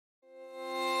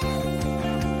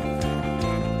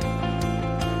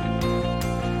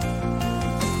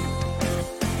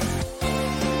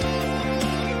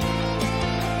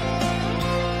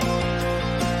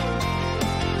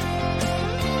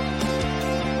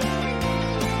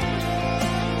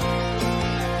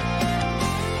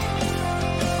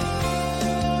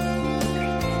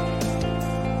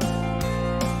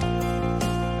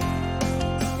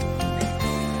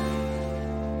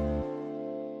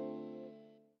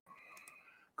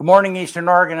Good morning, Eastern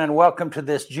Oregon, and welcome to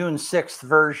this June 6th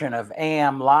version of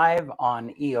AM Live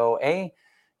on EOA,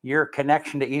 your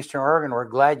connection to Eastern Oregon. We're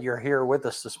glad you're here with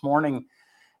us this morning.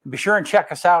 Be sure and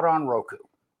check us out on Roku.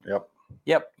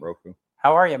 Yep. Roku.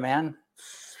 How are you, man?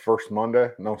 Second Monday.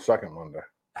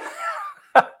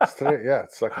 It's today,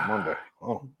 it's second Monday.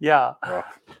 Oh, yeah.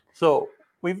 Rough. So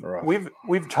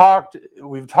we've talked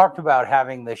about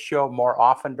having this show more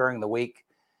often during the week,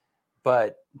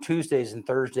 but Tuesdays and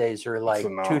Thursdays are like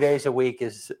 2 days a week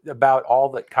is about all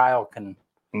that Kyle can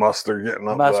muster getting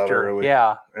up that early.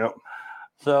 Yeah. Yep.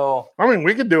 So I mean,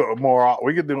 we could do it more.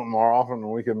 We could do it more often,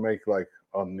 and we could make like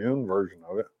a noon version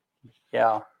of it.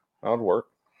 Yeah, that would work.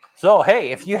 So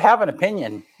hey, if you have an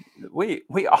opinion, we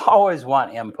always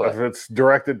want input. If it's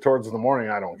directed towards the morning,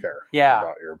 I don't care. Yeah,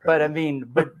 about your opinion. But I mean,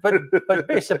 but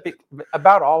basically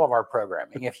about all of our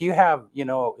programming. If you have,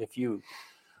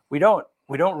 we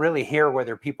don't really hear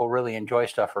whether people really enjoy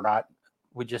stuff or not.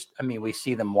 We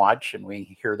see them watch and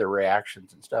we hear their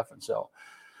reactions and stuff, and so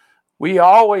we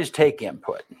always take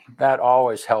input. That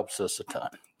always helps us a ton.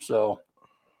 So,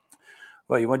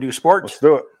 well, you want to do sports? Let's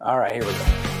do it. All right, here we go.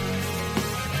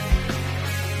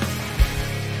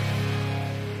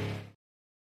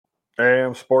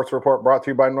 AM Sports Report brought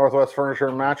to you by Northwest Furniture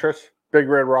and Mattress, Big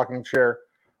Red Rocking Chair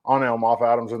on Elm off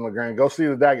Adams in LeGrand. Go see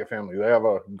the Daggett family. They have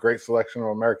a great selection of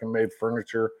American-made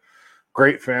furniture.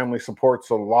 Great family,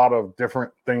 supports a lot of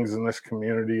different things in this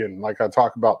community. And like I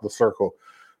talk about the circle,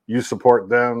 you support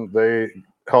them. They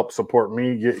help support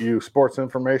me, get you sports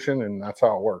information, and that's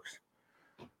how it works.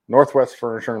 Northwest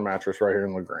Furniture and Mattress right here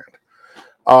in LeGrand.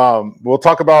 We'll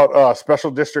talk about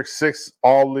Special District 6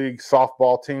 All-League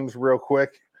softball teams real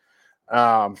quick.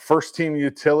 First team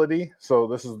utility. So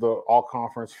this is the all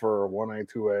conference for 1A,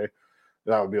 2A.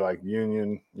 That would be like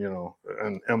Union,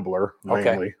 and Embler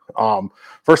mainly. Okay.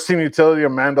 First team utility,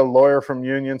 Amanda Lawyer from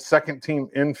Union. Second team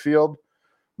infield,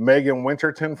 Megan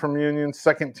Winterton from Union.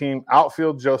 Second team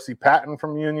outfield, Josie Patton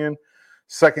from Union.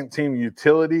 Second team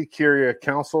utility, Kyria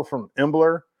Council from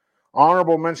Embler.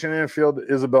 Honorable mention infield,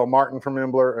 Isabel Martin from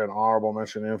Embler. And honorable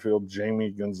mention infield,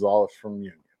 Jamie Gonzalez from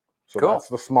Union. So cool. That's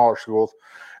the smaller schools.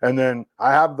 And then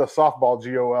I have the softball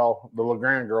GOL, the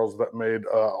LeGrand girls that made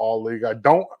all league. I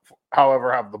don't,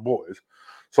 however, have the boys.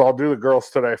 So I'll do the girls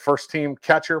today. First team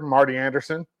catcher, Marty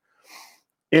Anderson.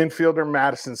 Infielder,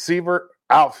 Madison Sievert.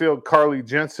 Outfield, Carly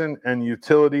Jensen. And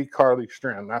utility, Carly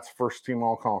Strand. That's first team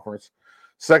all conference.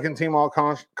 Second team all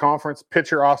conference,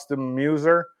 pitcher, Austin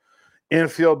Muser.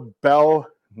 Infield, Belle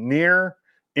Neer.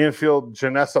 Infield,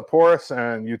 Janessa Porras.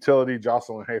 And utility,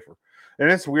 Jocelyn Hafer. And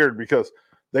it's weird because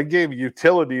they gave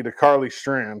utility to Carly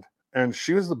Strand, and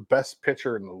she was the best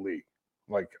pitcher in the league.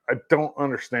 Like, I don't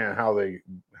understand how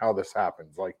this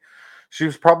happens. Like, she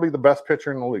was probably the best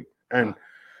pitcher in the league, and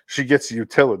she gets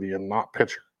utility and not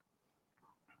pitcher.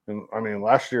 And I mean,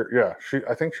 last year,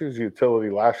 I think she was utility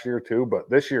last year too, but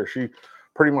this year she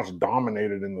pretty much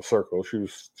dominated in the circle.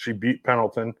 She beat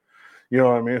Pendleton. You know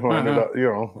what I mean? Who ended up,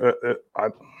 I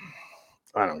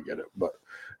don't get it, but.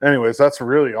 Anyways, that's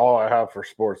really all I have for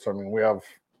sports. I mean, we have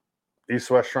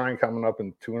East-West Shrine coming up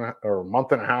in a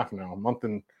month and a half now, a month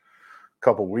and a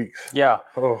couple weeks. Yeah.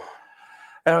 Oh.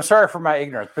 And I'm sorry for my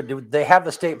ignorance, but do they have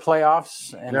the state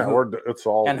playoffs? And it's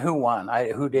all. And who won?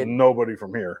 Who did? Nobody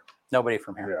from here. Nobody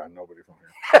from here. Yeah, nobody from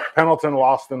here. Pendleton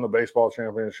lost in the baseball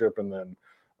championship, and then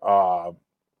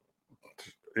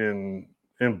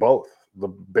in both the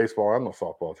baseball and the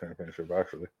softball championship,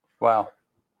 actually. Wow.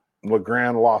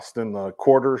 LeGrand lost in the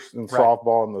quarters in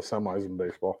softball and the semis in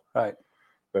baseball. Right.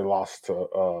 They lost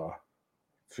to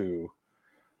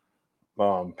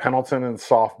Pendleton in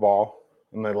softball,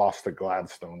 and they lost to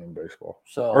Gladstone in baseball.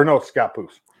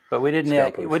 Scappoose. But we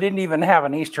didn't even have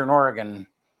an Eastern Oregon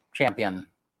champion.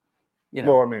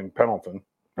 Well, I mean, Pendleton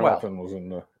was in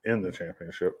the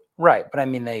championship. Right, but I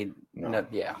mean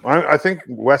I think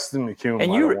Weston McCune.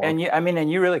 And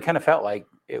you really kind of felt like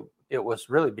it was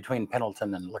really between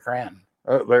Pendleton and LeGrand.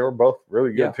 They were both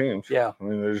really good teams. Yeah. I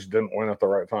mean, they just didn't win at the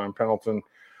right time. Pendleton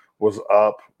was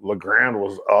up. LeGrand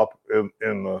was up in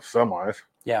the semis.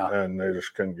 Yeah. And they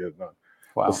just couldn't get it done.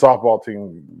 Wow. The softball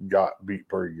team got beat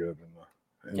pretty good.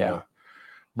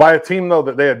 By a team, though,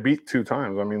 that they had beat 2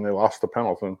 times. I mean, they lost to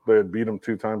Pendleton. They had beat them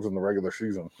 2 times in the regular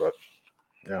season. But,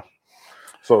 yeah.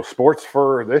 So, sports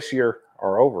for this year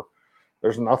are over.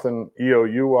 There's nothing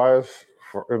EOU-wise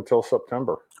until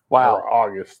September. Wow. Or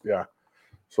August, yeah.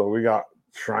 So we got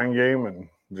Shrine Game and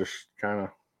just kind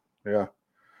of,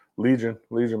 Legion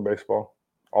baseball,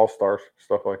 All-Stars,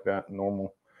 stuff like that,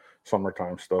 normal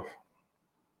summertime stuff.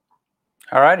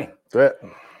 All righty. That's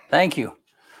it. Thank you.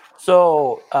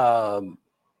 So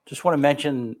just want to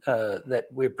mention that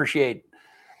we appreciate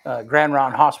Grand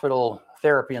Round Hospital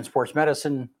Therapy and Sports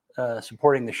Medicine,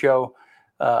 supporting the show.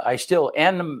 I still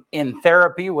am in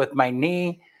therapy with my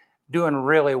knee, doing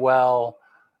really well.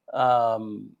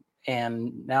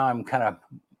 And now I'm kind of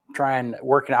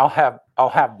working. I'll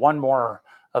have one more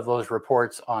of those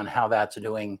reports on how that's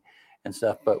doing and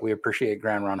stuff, but we appreciate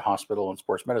Grand Round Hospital and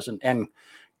Sports Medicine and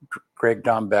Greg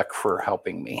Dombeck for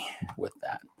helping me with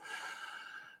that.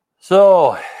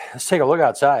 So let's take a look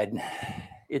outside.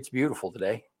 It's beautiful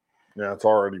today. Yeah, it's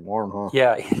already warm, huh?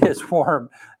 Yeah, it's warm.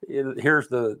 Here's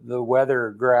the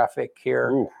weather graphic here.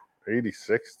 Ooh,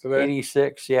 86 today?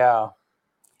 86, yeah.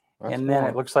 That's and then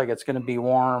warm. it looks like it's going to be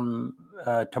warm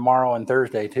tomorrow and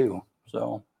Thursday too.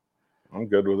 So I'm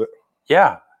good with it.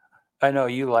 Yeah, I know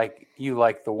you like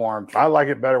the warmth. I like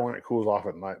it better when it cools off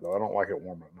at night, though. I don't like it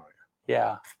warm at night.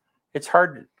 Yeah, it's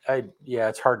hard.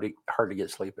 It's hard to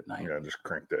get sleep at night. Yeah, just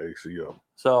crank the AC up.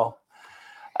 So,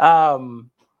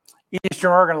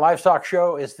 Eastern Oregon Livestock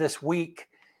Show is this week.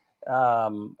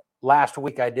 Last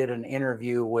week I did an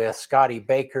interview with Scotty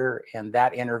Baker, and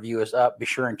that interview is up. Be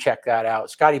sure and check that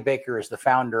out. Scotty Baker is the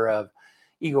founder of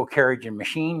Eagle Carriage and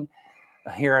Machine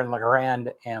here in La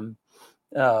Grande, and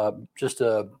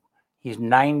he's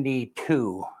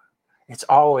 92. It's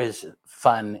always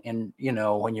fun, and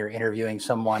when you're interviewing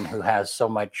someone who has so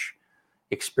much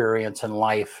experience in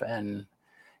life, and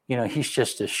he's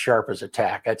just as sharp as a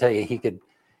tack. I tell you, he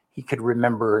could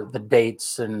remember the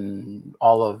dates and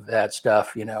all of that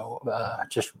stuff,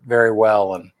 just very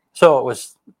well. And so it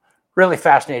was really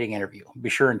fascinating interview. Be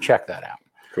sure and check that out.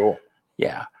 Cool.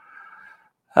 Yeah.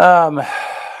 All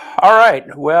right.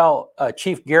 Well,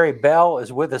 Chief Gary Bell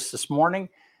is with us this morning,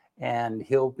 and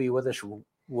he'll be with us.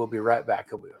 We'll be right back.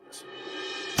 He'll be with us.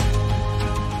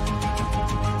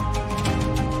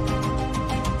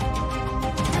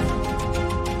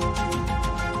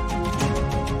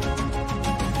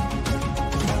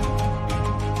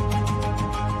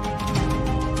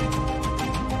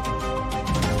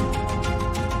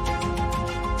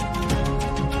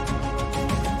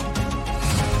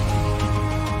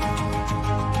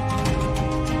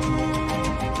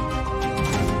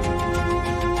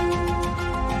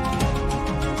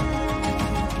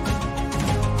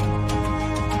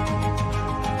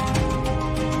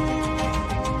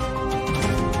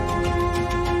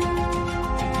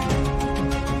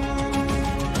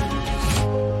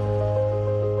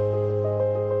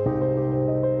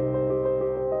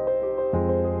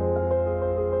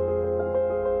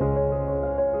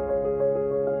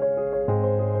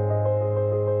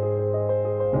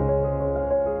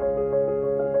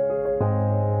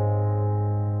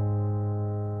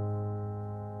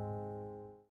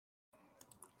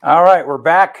 All right, we're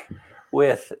back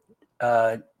with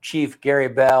Chief Gary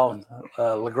Bell,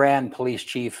 La Grande Police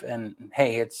Chief, and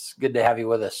hey, it's good to have you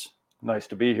with us. Nice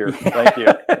to be here. Thank you.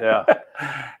 Yeah.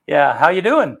 Yeah. How you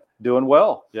doing? Doing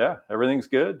well. Yeah. Everything's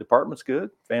good. Department's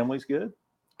good. Family's good.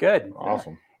 Good.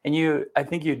 Awesome. And I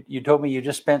think you told me you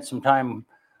just spent some time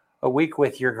a week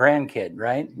with your grandkid,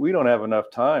 right? We don't have enough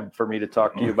time for me to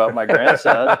talk to you about my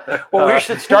grandson. Well, we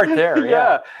should start there.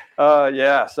 Yeah.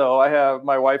 Yeah. So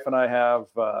my wife and I have,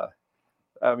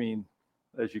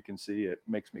 as you can see, it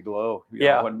makes me glow. You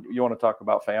know, when you want to talk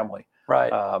about family.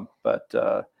 Right. Our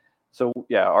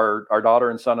daughter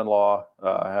and son-in-law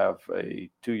have a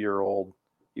 2-year-old.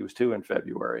 He was 2 in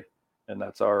February, and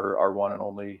that's our one and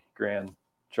only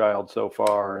grandchild so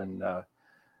far. And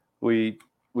we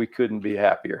couldn't be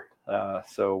happier.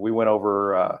 So we went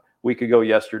over a week ago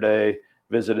yesterday,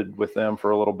 visited with them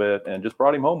for a little bit, and just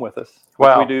brought him home with us.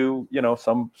 Wow. Which we do,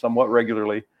 somewhat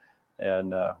regularly,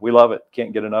 and we love it.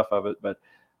 Can't get enough of it. But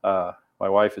my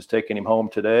wife is taking him home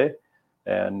today,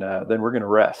 and then we're going to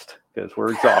rest because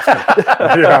we're exhausted.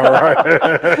 Yeah,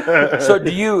 right. So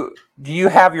do you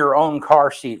have your own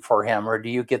car seat for him, or do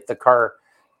you get the car?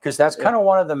 Because that's kind of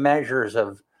one of the measures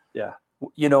of. Yeah.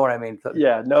 You know what I mean?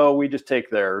 Yeah, no, we just take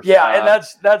theirs. Yeah, and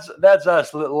that's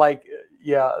us. Like,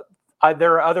 yeah,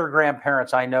 there are other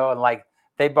grandparents I know, and like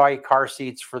they buy car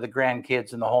seats for the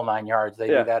grandkids and the whole 9 yards. They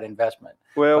do that investment.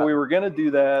 Well, we were going to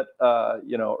do that,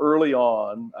 early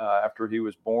on after he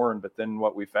was born, but then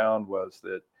what we found was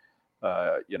that,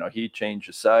 he changed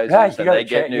his sizes and they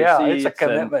get new seats. It's a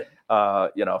commitment.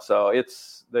 And, so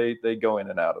it's they go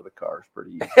in and out of the cars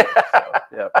pretty easy. So,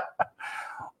 yeah.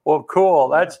 Well,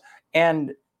 cool.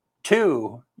 And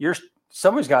 2,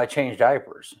 someone's got to change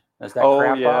diapers. Is that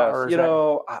grandpa? Yes.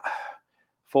 Or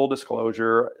full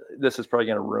disclosure, this is probably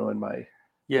going to ruin my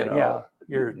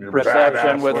your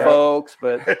reception with folks.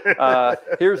 But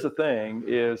here's the thing: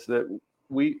 is that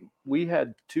we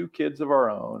had 2 kids of our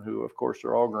own who, of course,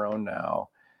 are all grown now,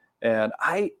 and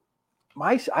I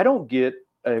don't get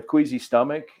a queasy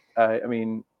stomach. I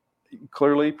mean,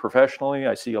 clearly, professionally,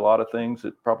 I see a lot of things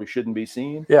that probably shouldn't be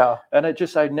seen. Yeah. And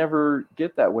I never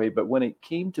get that way. But when it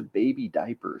came to baby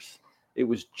diapers, it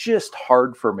was just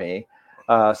hard for me.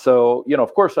 So,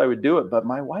 of course I would do it, but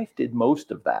my wife did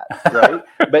most of that, right?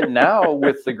 But now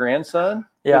with the grandson,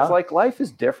 it's like life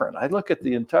is different. I look at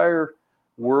the entire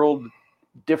world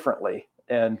differently.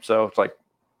 And so it's like,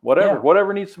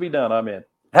 whatever needs to be done, I'm in.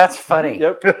 That's funny.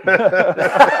 Yep.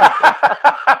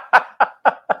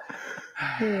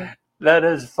 That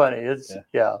is funny. It's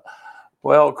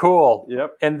Well, cool.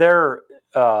 Yep. And they're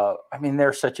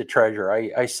such a treasure.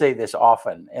 I say this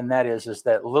often, and that is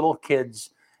that little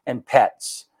kids and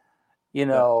pets,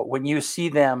 when you see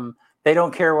them, they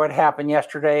don't care what happened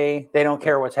yesterday. They don't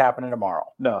care what's happening tomorrow.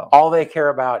 No. All they care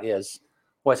about is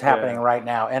what's happening right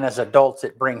now. And as adults,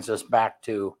 it brings us back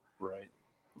to right.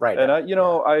 And I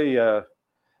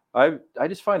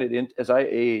just find it as I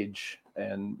age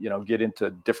and get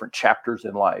into different chapters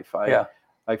in life. I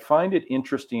find it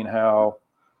interesting how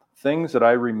things that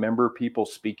I remember people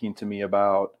speaking to me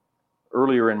about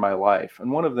earlier in my life,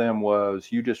 and one of them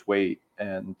was, you just wait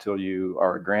until you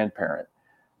are a grandparent.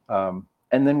 And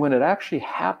then when it actually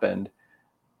happened,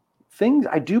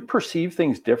 I do perceive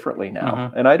things differently now.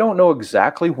 Mm-hmm. And I don't know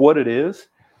exactly what it is,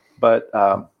 but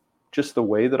just the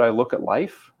way that I look at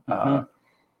life. Mm-hmm.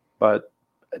 But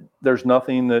there's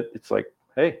nothing that it's like,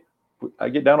 hey, I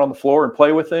get down on the floor and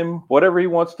play with him, whatever he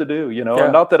wants to do,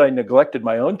 And not that I neglected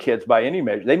my own kids by any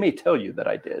measure. They may tell you that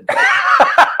I did.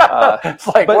 It's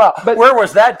like, but where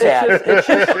was that, Dad? It's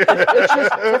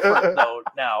just different though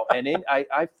now. And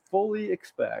I fully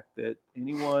expect that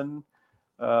anyone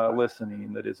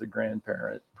listening that is a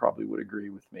grandparent probably would agree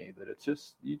with me that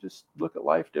you just look at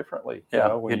life differently.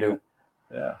 You do.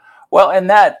 Yeah. Well, and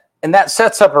that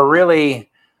sets up a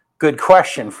really good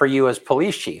question for you as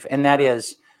police chief, and that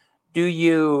is,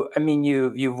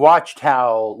 you've watched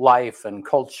how life and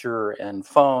culture and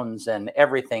phones and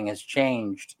everything has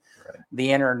changed,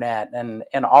 the internet and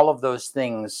all of those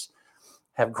things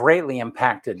have greatly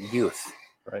impacted youth,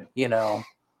 right?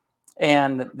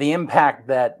 And the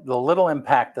little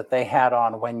impact that they had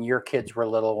on when your kids were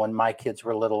little, when my kids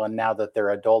were little, and now that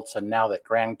they're adults and now that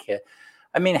grandkids.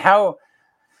 I mean, how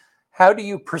do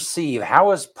you perceive,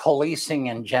 how is policing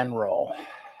in general?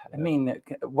 I mean,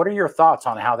 what are your thoughts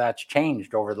on how that's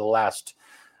changed over the last,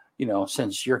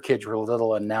 since your kids were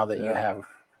little and now that you have,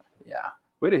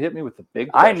 Way to hit me with the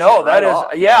big question. I know that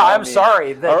is,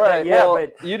 sorry. All right.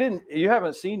 But you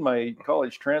haven't seen my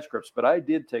college transcripts, but I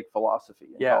did take philosophy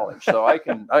in college, so I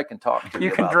can talk to you.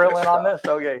 You can drill in on this?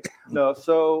 Okay. No,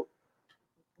 so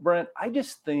Brent, I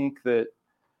just think that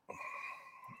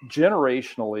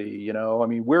generationally,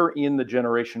 we're in the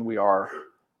generation we are.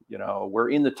 We're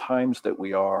in the times that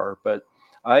we are, but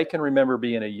I can remember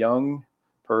being a young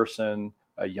person,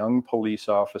 a young police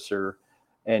officer,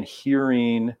 and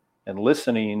hearing and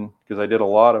listening, because I did a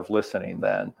lot of listening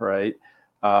then, right?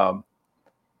 About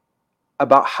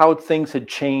how things had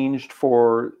changed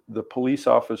for the police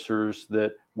officers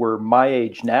that were my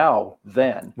age now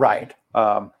then. Right.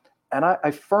 And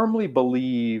I firmly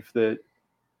believe that,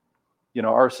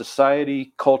 our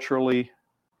society, culturally,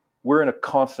 we're in a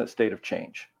constant state of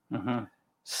change. Mm-hmm.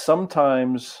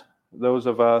 Sometimes those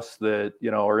of us that,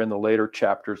 are in the later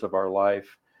chapters of our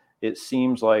life, it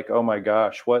seems like, oh my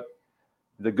gosh, what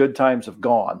the good times have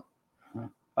gone. Mm-hmm.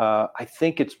 I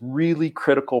think it's really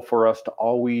critical for us to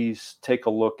always take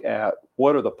a look at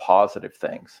what are the positive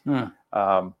things,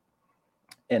 and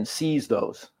seize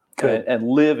those and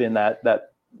live in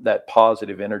that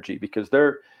positive energy, because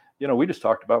we just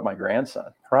talked about my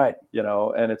grandson, right?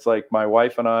 And it's like my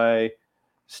wife and I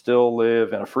still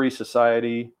live in a free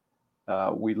society.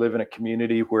 We live in a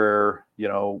community where,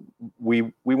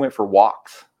 we went for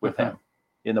walks with him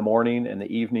in the morning and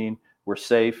the evening. We're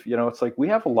safe. It's like we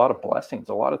have a lot of blessings,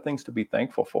 a lot of things to be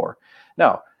thankful for.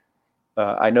 Now,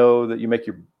 I know that you make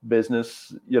your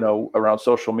business, around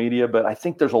social media, but I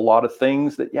think there's a lot of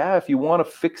things that, if you want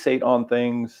to fixate on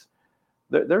things,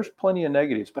 there's plenty of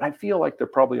negatives, but I feel like there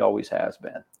probably always has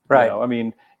been. Right.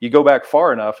 You go back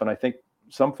far enough, and I think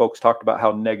some folks talked about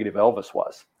how negative Elvis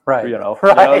was. Right.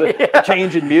 The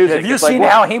change in music. Have you seen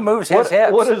how he moves his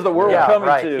hips? What is the world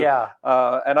coming to? Yeah.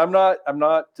 And I'm not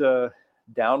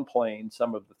downplaying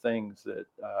some of the things that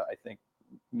I think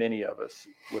many of us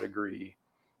would agree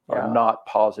are not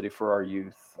positive for our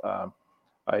youth.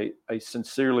 I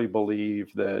sincerely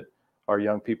believe that our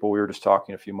young people, we were just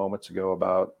talking a few moments ago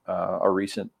about our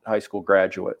recent high school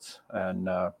graduates and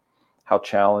how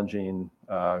challenging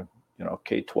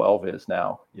K-12 is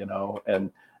now,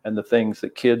 and the things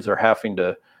that kids are having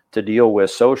to deal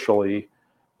with socially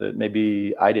that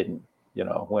maybe I didn't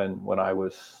when I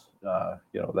was,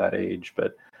 that age.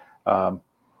 But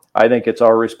I think it's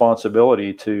our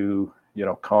responsibility to,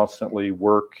 constantly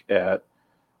work at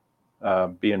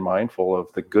being mindful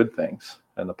of the good things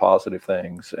and the positive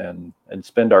things, and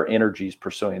spend our energies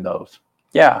pursuing those.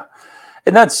 Yeah.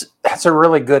 And that's a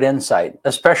really good insight,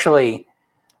 especially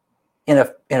in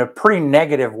a pretty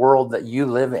negative world that you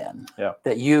live in. Yeah.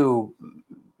 That you've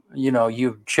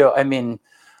I mean,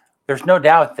 there's no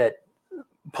doubt that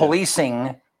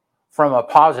policing from a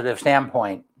positive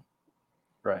standpoint,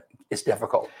 right, is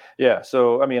difficult. Yeah.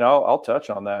 So, I mean, I'll touch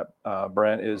on that,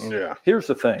 Brent. Here's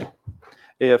the thing.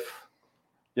 If,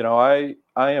 I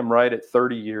am right at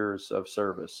 30 years of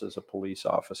service as a police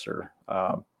officer.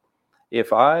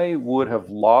 If I would have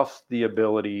lost the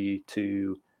ability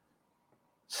to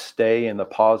stay in the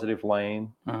positive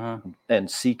lane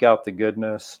and seek out the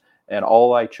goodness, and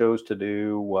all I chose to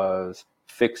do was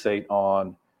fixate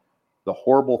on the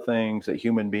horrible things that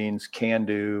human beings can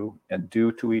do and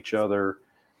do to each other,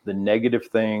 the negative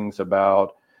things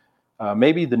about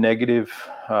maybe the negative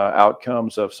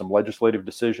outcomes of some legislative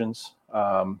decisions,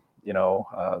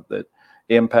 that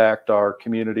impact our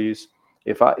communities.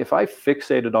 If I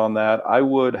fixated on that, I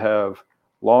would have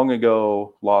long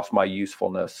ago lost my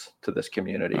usefulness to this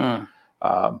community.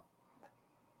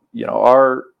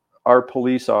 Our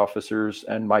police officers,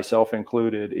 and myself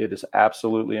included, it is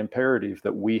absolutely imperative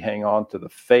that we hang on to the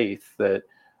faith that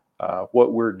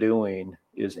what we're doing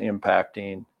is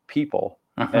impacting people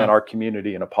and our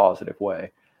community in a positive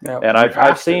way. Yep. And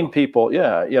I've seen people,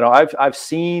 I've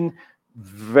seen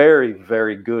very,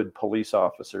 very good police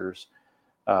officers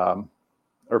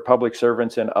or public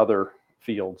servants in other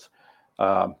fields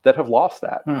that have lost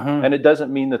that. And it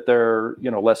doesn't mean that they're,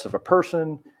 less of a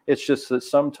person. It's just that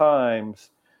sometimes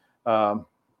that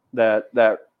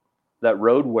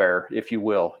road wear, if you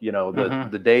will,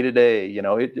 the day to day,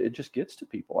 it just gets to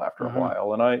people after a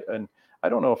while. And I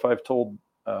don't know if I've told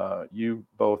you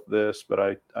both this, but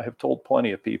I have told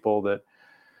plenty of people that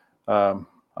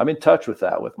I'm in touch with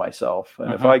that with myself.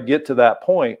 And if I get to that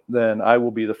point, then I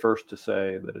will be the first to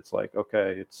say that it's like,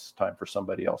 okay, it's time for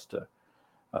somebody else to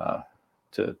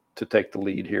take the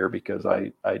lead here, because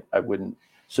I wouldn't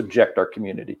subject our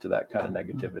community to that kind of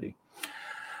negativity.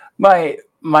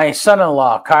 My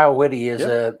son-in-law, Kyle Whitty, is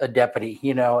a deputy,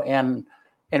 and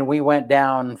we went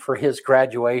down for his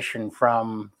graduation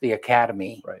from the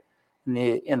academy. Right.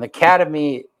 In the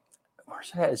academy,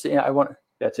 where's that?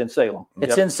 That's in Salem.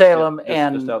 It's in Salem,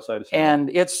 just outside of Salem. And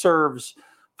it serves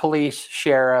police,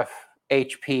 sheriff,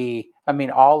 HP. I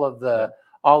mean, all of the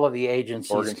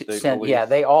agencies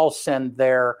they all send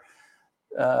their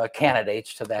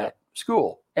candidates to that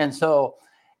school. And so,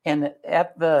 and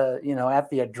at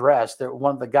the address,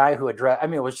 one of the guy who addressed, I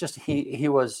mean, it was just he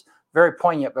was very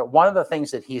poignant. But one of the things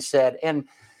that he said, and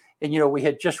we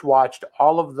had just watched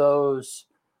all of those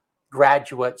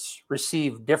graduates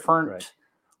receive different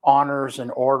honors and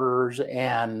orders,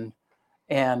 and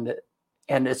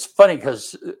it's funny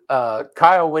because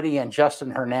Kyle Whitty and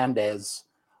Justin Hernandez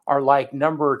are like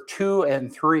number 2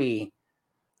 and 3,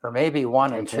 or maybe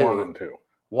 1 and 2.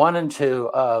 1 and 2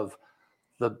 of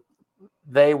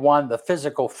they won the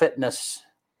physical fitness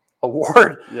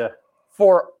award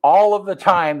for all of the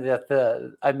time that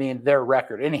their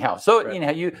record anyhow. So,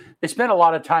 they spent a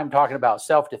lot of time talking about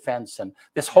self-defense, and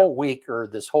this whole week, or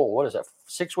this whole, what is it,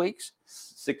 6 weeks?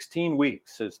 16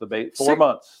 weeks is the base, 4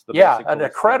 months. An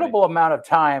incredible amount of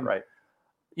time,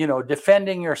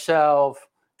 defending yourself,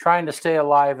 trying to stay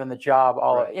alive in the job.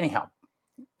 Anyhow,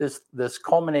 this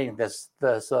culminating, this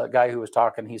guy who was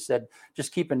talking, he said,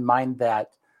 just keep in mind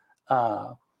that,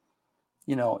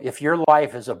 if your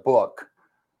life is a book,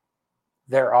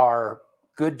 there are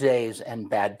good days and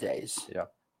bad days. Yeah.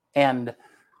 And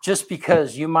just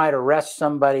because you might arrest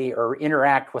somebody or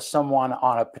interact with someone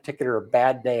on a particular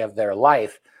bad day of their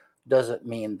life doesn't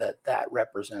mean that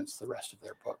represents the rest of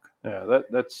their book. Yeah,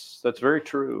 that's very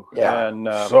true. Yeah. And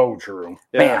so true.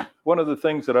 Yeah. Man. One of the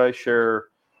things that I share,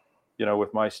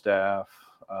 with my staff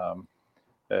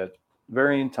at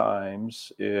varying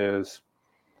times is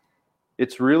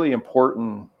it's really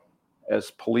important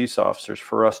as police officers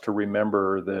for us to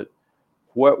remember that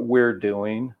what we're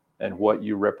doing and what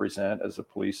you represent as a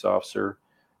police officer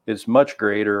is much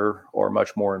greater or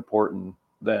much more important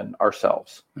than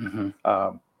ourselves.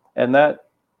 And that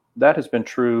has been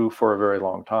true for a very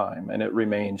long time, and it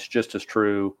remains just as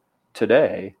true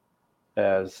today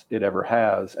as it ever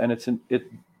has. And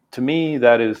to me,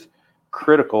 that is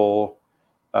critical,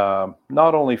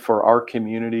 not only for our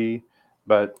community,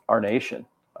 but our nation.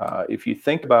 If you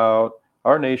think about,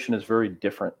 our nation is very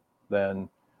different than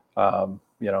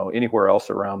anywhere else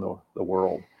around the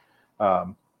world.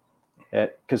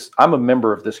 because I'm a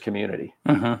member of this community.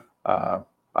 Mm-hmm.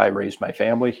 I raised my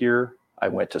family here. I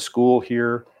went to school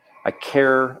here. I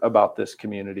care about this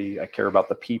community. I care about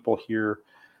the people here.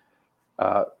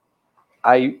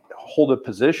 I hold a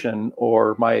position,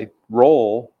 or my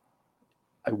role,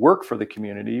 I work for the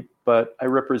community, but I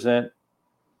represent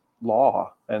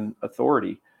law and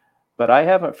authority. But I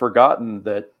haven't forgotten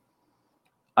that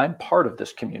I'm part of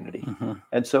this community. Mm-hmm.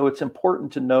 And so it's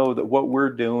important to know that what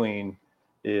we're doing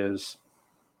is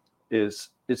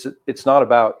it's not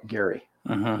about Gary.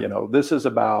 Mm-hmm. You know, this is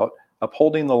about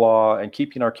upholding the law and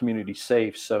keeping our community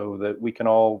safe so that we can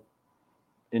all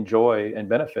enjoy and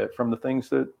benefit from the things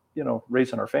that, you know,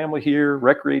 raising our family here,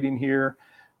 recreating here,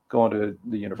 going to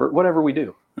the university, whatever we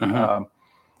do. Mm-hmm.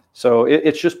 So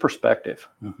it's just perspective,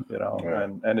 Mm-hmm. you know, Yeah.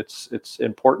 and it's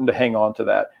important to hang on to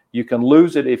that. You can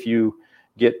lose it if you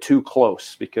get too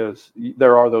close, because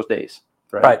there are those days,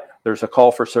 right? Right. There's a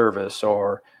call for service,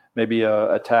 or maybe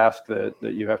a task that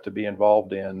you have to be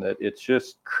involved in, that it's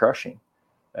just crushing.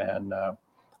 And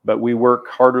but we work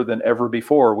harder than ever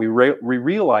before. We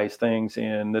realize things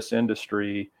in this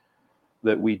industry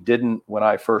that we didn't when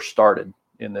I first started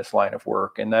in this line of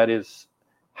work, and that is,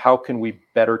 how can we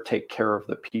better take care of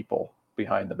the people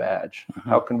behind the badge? Mm-hmm.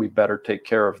 How can we better take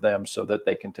care of them so that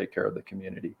they can take care of the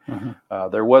community? Mm-hmm.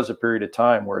 There was a period of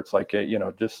time where it's like, you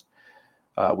know, just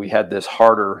we had this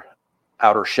harder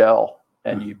outer shell,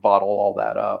 and you bottle all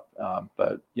that up.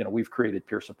 But, you know, we've created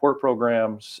peer support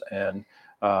programs, and,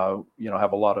 you know,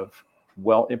 have a lot of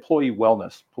employee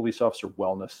wellness, police officer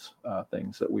wellness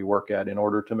things that we work at in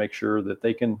order to make sure that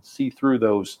they can see through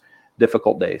those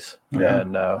difficult days.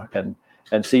 Yeah.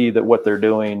 And see that what they're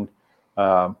doing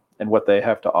and what they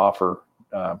have to offer,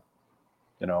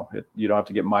 you know, you don't have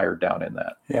to get mired down in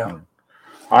that. Yeah.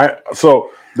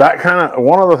 So that kind of,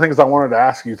 one of the things I wanted to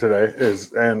ask you today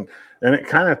is, and it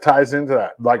kind of ties into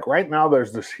that. Like right now,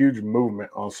 there's this huge movement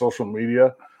on social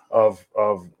media of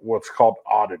what's called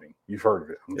auditing. You've heard of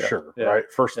it, I'm sure, right?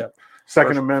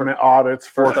 Second Amendment audits,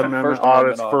 Fourth Amendment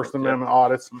audits, First Amendment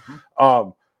audits.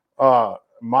 Mm-hmm.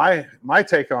 My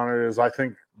take on it is, I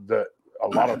think that a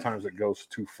lot of times it goes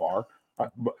too far.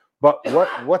 But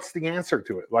what's the answer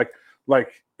to it?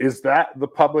 Like, is that the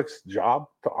public's job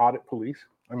to audit police?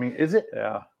 I mean, is it?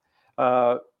 Yeah.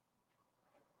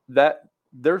 That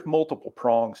there's multiple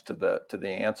prongs to the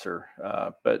answer.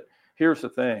 But here's the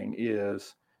thing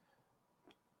is,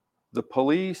 the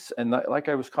police, and like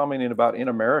I was commenting about in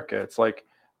America, it's like,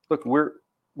 look, we're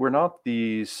not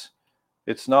these,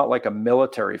 it's not like a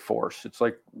military force. It's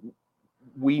like,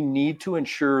 we need to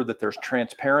ensure that there's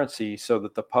transparency so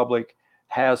that the public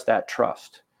has that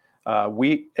trust.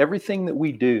 Everything that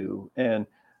we do, and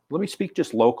let me speak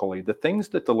just locally, the things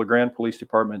that the LeGrand Police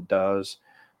Department does,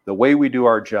 the way we do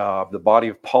our job, the body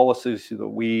of policies that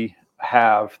we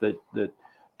have that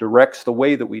directs the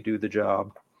way that we do the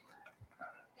job,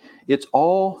 it's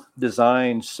all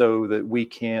designed so that we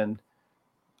can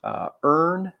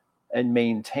earn and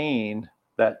maintain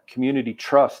that community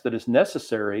trust that is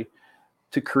necessary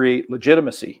to create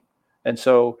legitimacy. And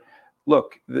so,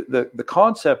 look, the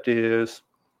concept is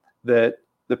that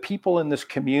the people in this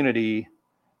community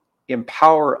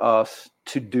empower us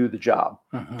to do the job,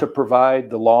 Mm-hmm. to provide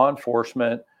the law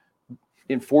enforcement,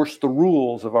 enforce the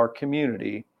rules of our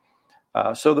community,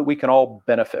 so that we can all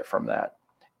benefit from that.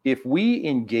 If we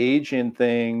engage in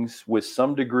things with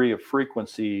some degree of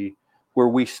frequency where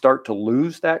we start to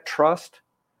lose that trust,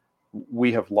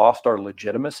 we have lost our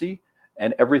legitimacy,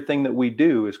 and everything that we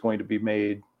do is going to be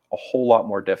made a whole lot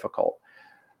more difficult.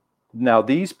 Now,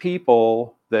 these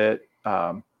people that,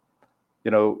 you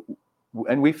know,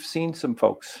 and we've seen some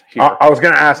folks here. I was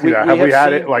going to ask you that. Have we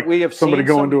had it, like, we have somebody seen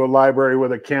go some, into a library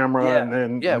with a camera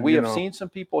and we have seen some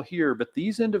people here, but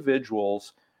these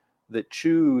individuals that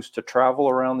choose to travel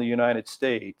around the United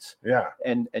States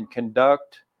and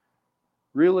conduct,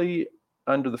 really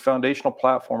under the foundational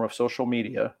platform of social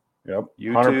media, YouTube,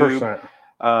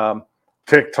 100%.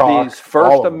 TikTok, these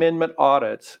First Amendment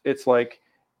audits, it's like,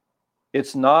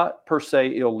 it's not per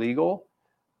se illegal,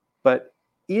 but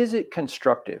is it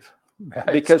constructive?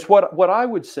 Because what I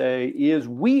would say is,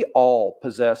 we all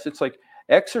possess, it's like,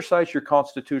 exercise your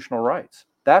constitutional rights.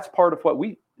 That's part of what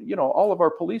we, you know, all of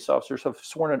our police officers have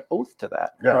sworn an oath to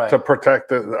that. Yeah, right. To protect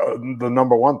the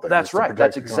number one thing. That's right.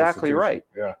 That's exactly right.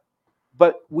 Yeah.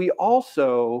 But we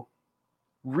also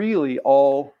really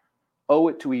all owe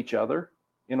it to each other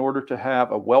in order to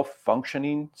have a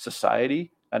well-functioning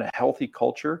society and a healthy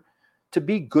culture, to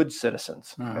be good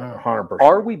citizens. 100%.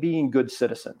 Are we being good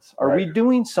citizens? Are we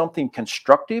doing something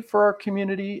constructive for our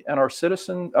community and our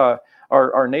citizen,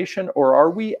 our nation, or are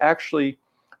we actually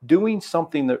doing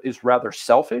something that is rather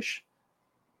selfish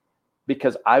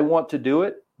because I want to do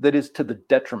it that is to the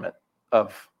detriment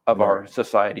of our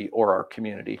society or our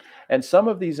community. And some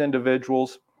of these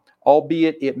individuals,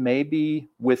 albeit it may be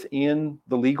within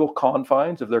the legal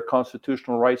confines of their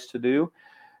constitutional rights to do,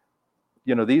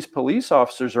 these police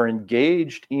officers are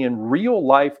engaged in real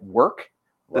life work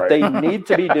that they need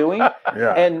to be doing.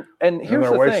 Yeah. And here's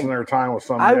they're the wasting thing. their time with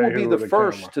some I will be the with a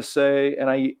first camera. to say, and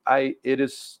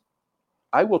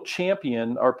I will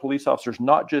champion our police officers,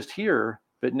 not just here,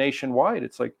 but nationwide.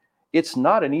 It's like, it's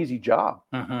not an easy job.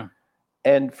 Mm-hmm.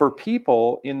 And for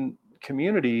people in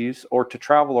communities or to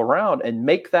travel around and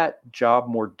make that job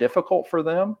more difficult for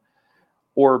them,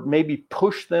 or maybe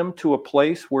push them to a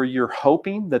place where you're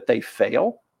hoping that they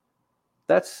fail,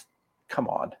 come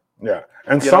on. Yeah.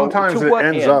 And sometimes it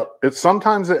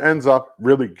ends up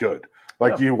really good.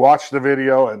 Like you watch the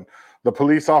video and the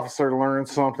police officer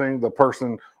learns something, the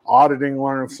person auditing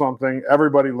learns something,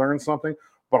 everybody learns something.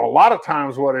 But a lot of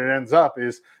times what it ends up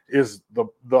is the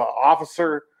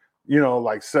officer,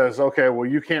 says, okay, well,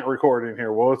 you can't record in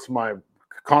here. Well, it's my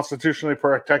constitutionally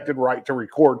protected right to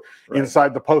record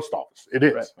inside the post office. It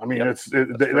is. Right. I mean,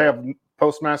 they have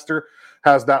postmaster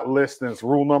has that list, and it's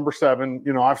rule number 7.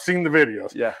 I've seen the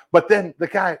videos. Yeah. But then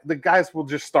the guys will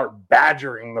just start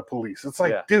badgering the police. It's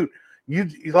like, dude, you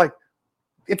like,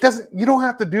 it doesn't. You don't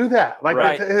have to do that. Like,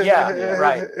 right.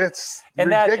 It's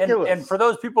ridiculous. And for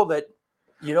those people that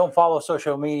you don't follow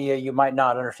social media, you might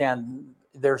not understand.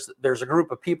 There's a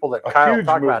group of people that Kyle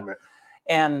talked about,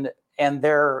 and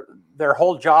their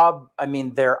whole job. I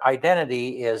mean, their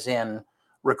identity is in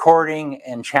recording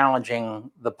and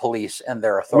challenging the police and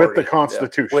their authority with the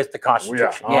Constitution. Yeah. With the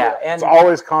Constitution, yeah. And it's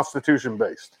always Constitution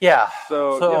based. Yeah.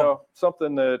 So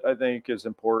something that I think is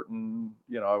important.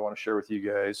 I want to share with you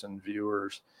guys and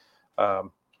viewers.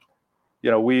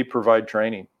 We provide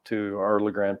training to our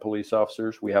LeGrand police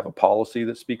officers. We have a policy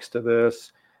that speaks to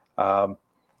this.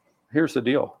 Here's the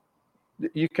deal: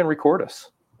 you can record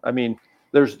us. I mean,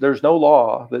 there's no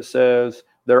law that says.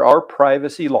 There are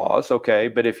privacy laws, okay,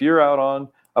 but if you're out on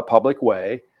a public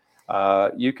way,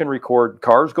 you can record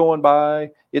cars going by.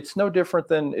 It's no different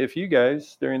than if you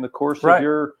guys, during the course of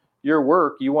your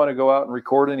work, you want to go out and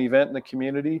record an event in the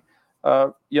community.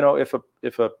 If a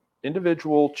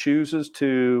individual chooses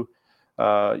to,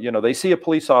 they see a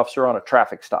police officer on a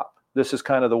traffic stop. This is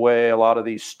kind of the way a lot of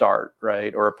these start,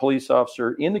 right? Or a police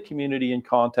officer in the community in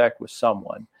contact with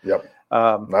someone. Yep.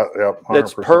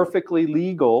 That's perfectly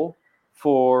legal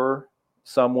for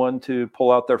someone to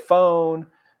pull out their phone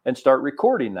and start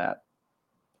recording that.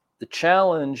 The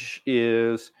challenge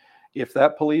is if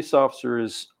that police officer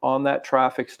is on that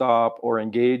traffic stop or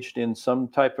engaged in some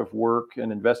type of work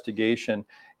and investigation,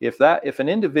 if an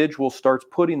individual starts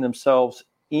putting themselves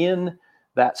in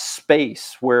that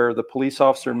space where the police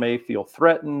officer may feel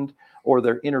threatened or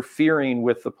they're interfering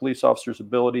with the police officer's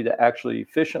ability to actually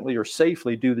efficiently or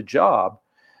safely do the job,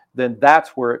 then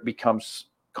that's where it becomes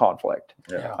conflict.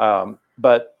 Yeah.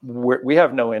 But we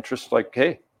have no interest. Like,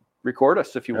 hey, record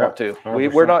us if you want to.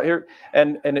 We're not here.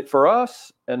 And for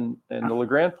us and the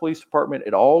LeGrand Police Department,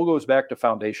 it all goes back to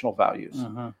foundational values.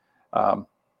 Mm-hmm.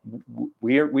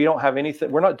 We don't have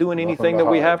anything. We're not doing anything that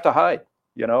we have to hide.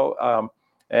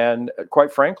 And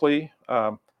quite frankly,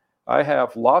 I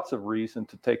have lots of reason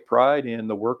to take pride in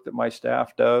the work that my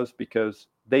staff does because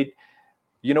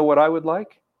what I would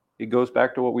like. It goes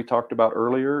back to what we talked about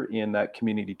earlier in that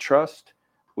community trust,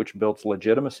 which builds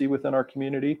legitimacy within our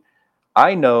community.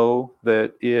 I know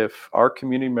that if our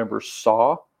community members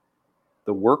saw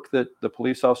the work that the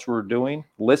police officers were doing,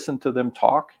 listened to them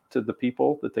talk to the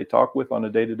people that they talk with on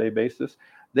a day-to-day basis,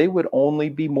 they would only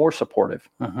be more supportive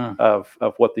of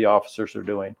what the officers are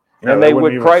doing. Yeah, and they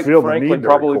would quite frankly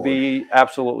probably be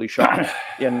absolutely shocked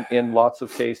in lots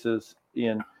of cases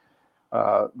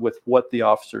with what the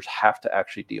officers have to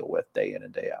actually deal with day in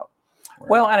and day out.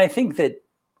 Well, and I think that,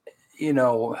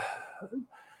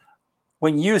 when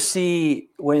we see,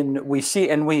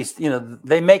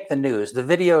 they make the news, the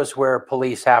videos where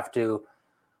police have to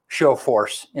show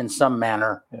force in some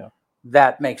manner,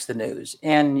 that makes the news.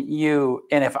 And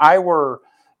if I were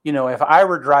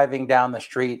driving down the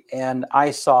street and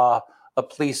I saw a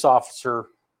police officer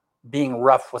being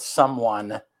rough with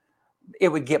someone, it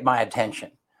would get my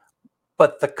attention.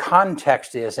 But the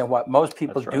context is, and what most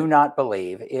people do not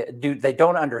believe, they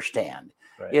don't understand,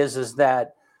 is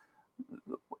that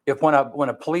when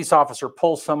a police officer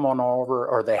pulls someone over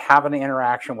or they have an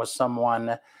interaction with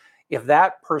someone, if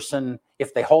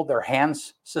they hold their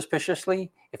hands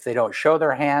suspiciously, if they don't show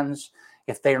their hands,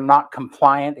 if they're not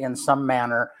compliant in some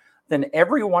manner, then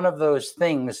every one of those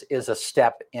things is a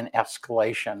step in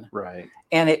escalation. Right.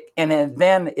 And it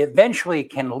then eventually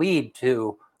can lead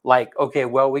to like, okay,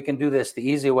 well, we can do this the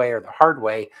easy way or the hard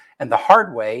way. And the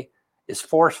hard way is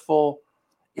forceful.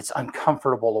 It's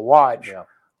uncomfortable to watch,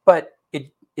 but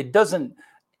it doesn't,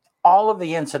 all of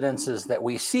the incidences that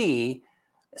we see,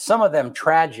 some of them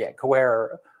tragic,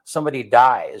 where somebody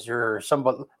dies or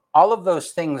somebody, all of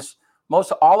those things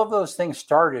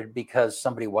started because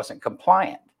somebody wasn't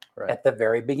compliant at the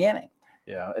very beginning.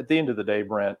 Yeah. At the end of the day,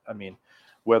 Brent, I mean,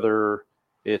 whether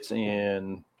it's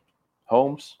in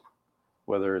homes,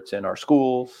 whether it's in our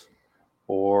schools,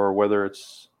 or whether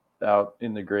it's out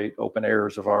in the great open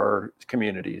airs of our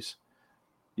communities,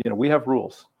 we have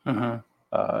rules. In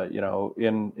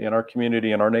our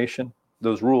community, in our nation,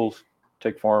 those rules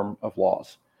take form of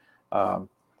laws. And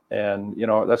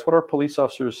that's what our police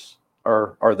officers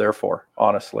are there for,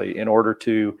 honestly, in order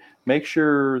to make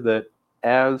sure that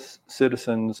as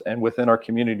citizens and within our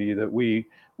community that we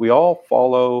all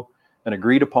follow an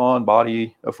agreed upon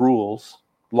body of rules,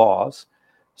 laws,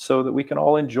 so that we can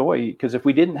all enjoy. Because if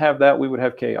we didn't have that, we would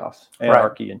have chaos,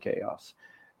 anarchy, and chaos.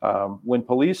 When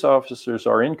police officers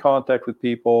are in contact with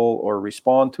people or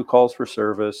respond to calls for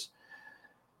service,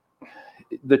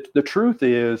 the truth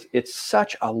is it's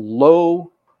such a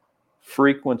low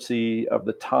frequency of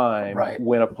the time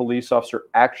when a police officer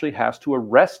actually has to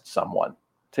arrest someone,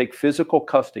 take physical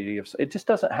custody of. It just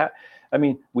doesn't have. I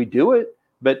mean, we do it,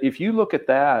 but if you look at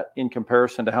that in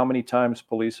comparison to how many times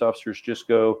police officers just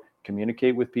go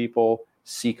communicate with people,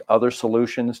 seek other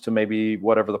solutions to maybe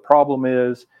whatever the problem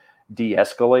is,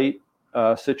 de-escalate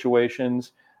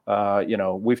situations.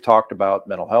 We've talked about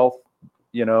mental health,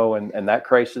 and that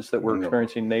crisis that we're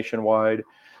experiencing nationwide.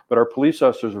 But our police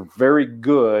officers are very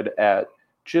good at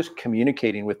just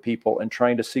communicating with people and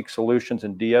trying to seek solutions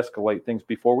and de-escalate things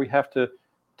before we have to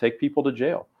take people to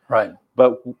jail. Right.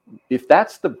 But if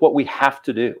that's what we have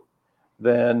to do,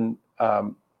 then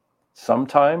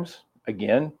sometimes,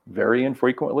 again, very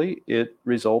infrequently, it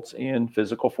results in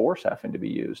physical force having to be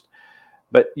used.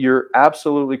 But you're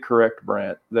absolutely correct,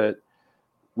 Brent, that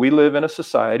we live in a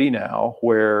society now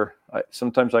where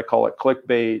sometimes I call it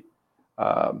clickbait,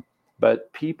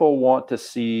 but people want to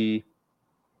see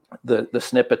the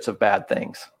snippets of bad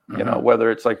things,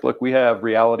 whether it's like, look, we have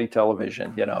reality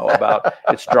television, about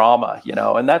it's drama,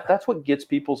 and that's what gets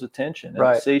people's attention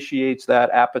and satiates that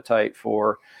appetite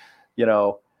for,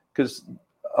 because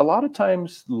a lot of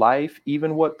times life,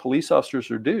 even what police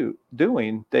officers are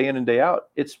doing day in and day out,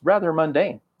 it's rather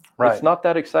mundane. Right. It's not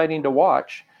that exciting to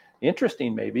watch,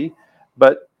 interesting maybe,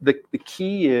 but the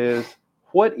key is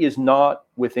what is not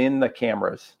within the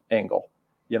camera's angle.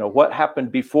 What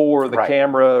happened before the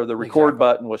camera or the record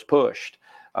button was pushed.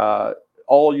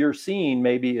 All you're seeing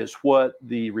maybe is what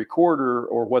the recorder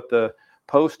or what the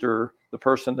poster, the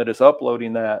person that is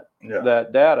uploading that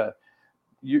data,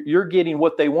 you're getting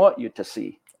what they want you to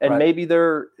see. And maybe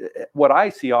what I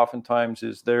see oftentimes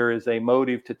is there is a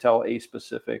motive to tell a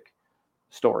specific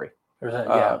story.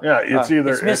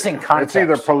 It's missing context. It's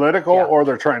either political or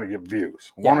they're trying to get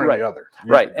views, one or the other.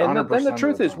 Right. And then the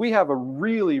truth is we have a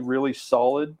really, really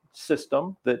solid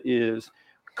system that is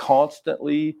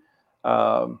constantly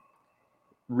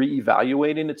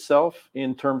reevaluating itself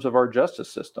in terms of our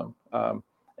justice system.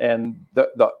 And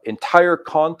the entire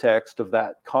context of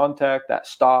that contact, that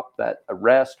stop, that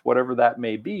arrest, whatever that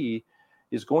may be,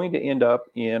 is going to end up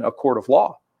in a court of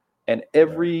law. And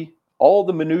all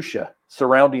the minutia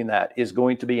surrounding that is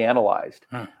going to be analyzed.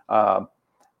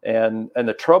 And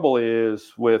the trouble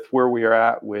is with where we are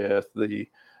at with the,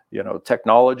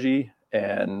 technology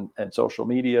and social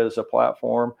media as a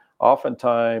platform,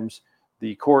 oftentimes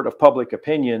the court of public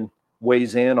opinion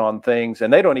weighs in on things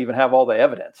and they don't even have all the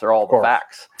evidence or all the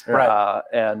facts.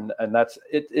 And that's,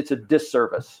 it's a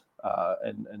disservice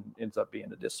and ends up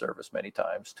being a disservice many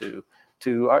times to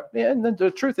and then the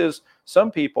truth is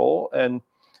some people, and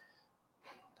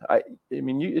I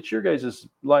mean, it's your guys'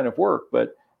 line of work,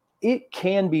 but it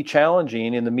can be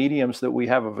challenging in the mediums that we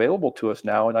have available to us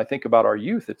now. And I think about our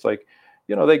youth, it's like,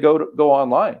 they go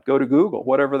online, go to Google,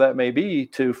 whatever that may be,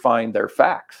 to find their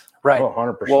facts. Right.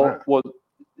 100%. Well,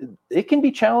 it can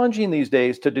be challenging these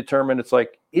days to determine, it's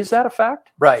like, is that a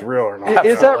fact? Right. It's real or not?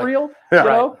 Is that real? Yeah,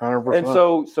 100%. And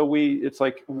so it's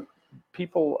like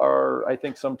people are, I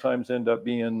think sometimes end up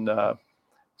being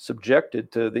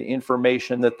subjected to the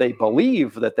information that they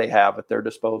believe that they have at their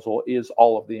disposal is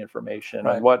all of the information.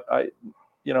 And what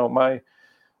my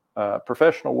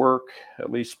professional work,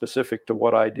 at least specific to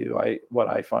what I do, what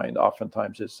I find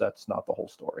oftentimes is that's not the whole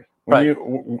story.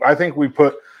 I think we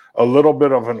put a little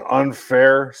bit of an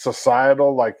unfair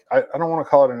societal, like I don't want to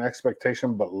call it an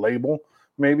expectation, but label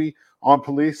maybe on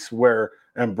police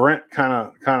and Brent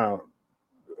kind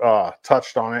of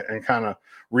touched on it and kind of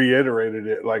reiterated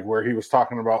it, like where he was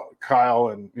talking about Kyle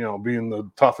and, you know, being the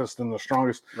toughest and the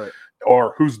strongest, Right.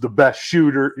 or who's the best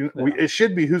shooter. Yeah. It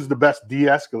should be who's the best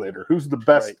de-escalator, who's the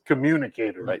best Right.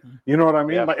 communicator. Right. You know what I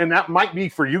mean? Yeah. And that might be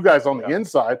for you guys on the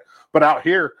inside, but out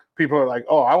here, people are like,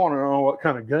 oh, I want to know what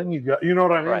kind of gun you got. You know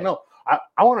what I mean? Right. No,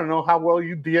 I want to know how well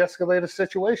you de-escalate a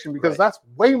situation, because that's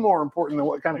way more important than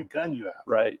what kind of gun you have.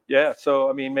 Right. Yeah. So,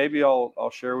 I mean, maybe I'll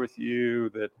share with you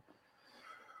that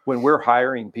when we're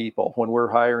hiring people, when we're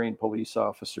hiring police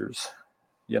officers,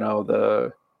 you know,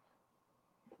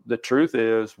 the truth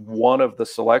is one of the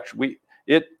selection,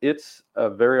 it's a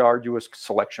very arduous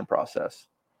selection process,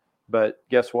 but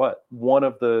guess what? One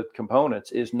of the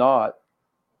components is not,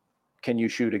 can you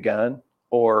shoot a gun,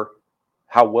 or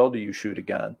how well do you shoot a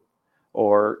gun?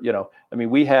 Or, you know, I mean,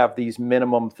 we have these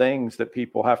minimum things that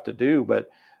people have to do, but,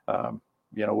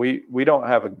 you know, we don't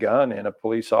have a gun in a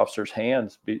police officer's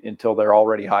hands until they're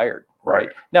already hired. Right.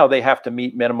 Now they have to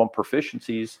meet minimum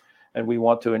proficiencies, and we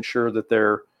want to ensure that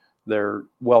they're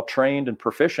well trained and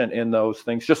proficient in those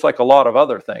things, just like a lot of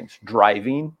other things,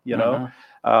 driving, you know.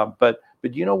 But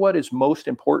you know what is most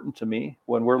important to me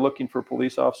when we're looking for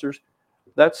police officers?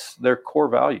 That's their core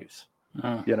values,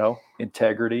 you know,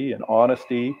 integrity and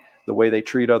honesty, the way they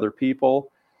treat other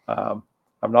people. I'm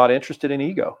not interested in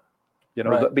ego, you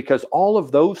know, because all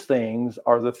of those things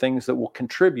are the things that will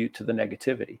contribute to the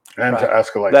negativity and to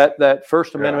escalate. That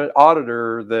First Amendment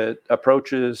auditor that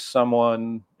approaches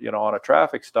someone, you know, on a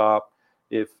traffic stop,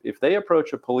 if they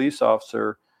approach a police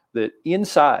officer that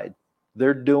inside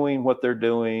they're doing what they're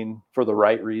doing for the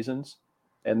right reasons,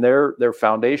 and their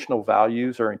foundational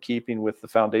values are in keeping with the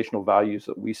foundational values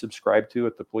that we subscribe to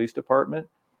at the police department,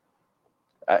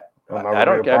 I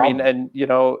don't. I mean, and you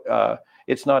know,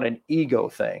 it's not an ego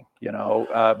thing, you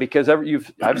know, because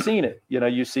I've seen it. You know,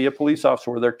 you see a police officer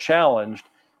where they're challenged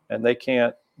and they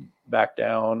can't back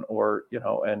down, or you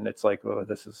know, and it's like, oh,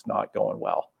 this is not going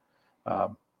well.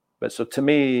 But so to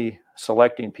me,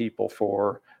 selecting people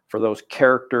for those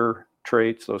character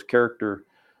traits, those character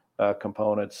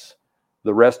components,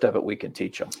 the rest of it we can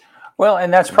teach them. Well,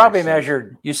 and that's probably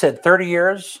measured. You said 30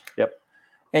 years. Yep.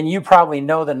 And you probably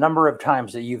know the number of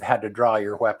times that you've had to draw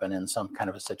your weapon in some kind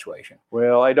of a situation.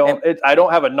 Well, I don't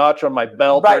have a notch on my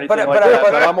belt or anything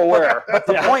but I'm aware. But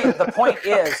the point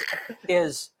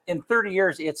is in 30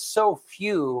 years, it's so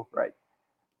few. Right.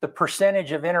 The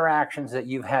percentage of interactions that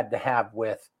you've had to have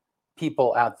with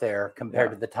people out there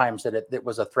compared to the times that it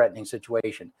was a threatening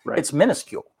situation. Right. It's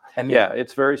minuscule. I mean,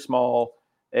 it's very small.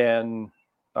 And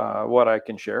what I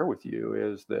can share with you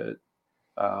is that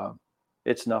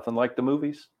it's nothing like the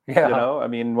movies. Yeah. You know, I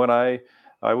mean, when I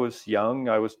was young,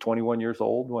 I was 21 years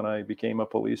old when I became a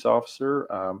police officer.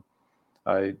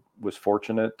 I was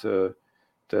fortunate to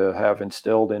have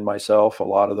instilled in myself a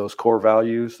lot of those core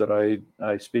values that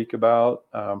I speak about.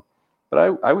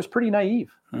 But I was pretty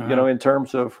naive, you know, in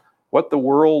terms of what the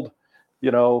world, you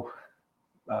know,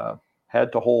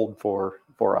 had to hold for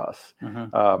us.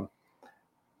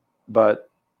 But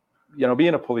you know,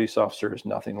 being a police officer is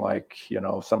nothing like, you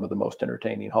know, some of the most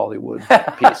entertaining Hollywood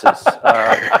pieces.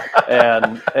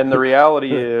 And the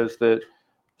reality is that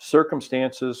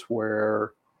circumstances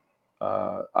where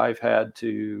I've had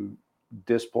to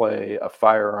display a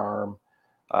firearm,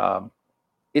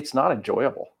 it's not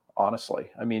enjoyable, honestly.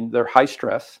 I mean, they're high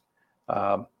stress,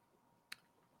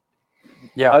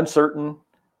 uncertain.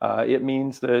 It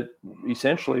means that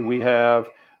essentially we have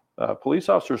police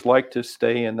officers like to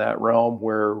stay in that realm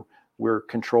where we're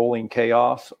controlling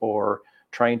chaos or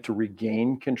trying to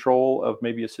regain control of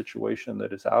maybe a situation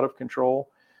that is out of control.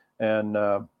 And,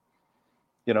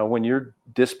 you know, when you're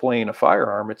displaying a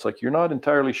firearm, it's like you're not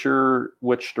entirely sure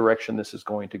which direction this is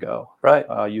going to go. Right.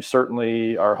 You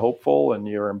certainly are hopeful, and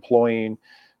you're employing,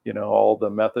 you know, all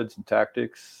the methods and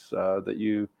tactics that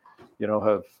you know,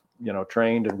 have, you know,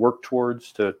 trained and worked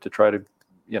towards to try to,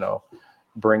 you know,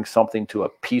 bring something to a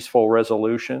peaceful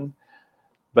resolution.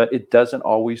 But it doesn't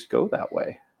always go that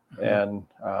way. And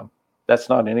that's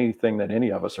not anything that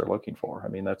any of us are looking for. I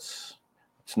mean, it's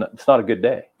not a good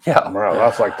day. Yeah. Well,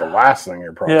 that's like the last thing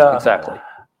you're probably Exactly.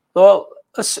 Well,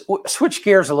 let's switch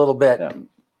gears a little bit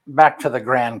back to the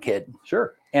grandkid.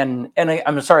 Sure. And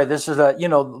I'm sorry, this is you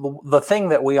know, the thing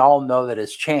that we all know that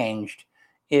has changed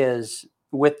is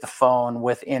with the phone,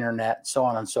 with internet, so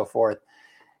on and so forth,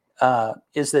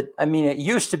 is that, I mean, it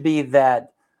used to be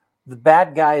that the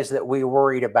bad guys that we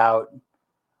worried about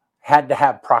had to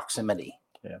have proximity.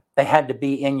 Yeah. They had to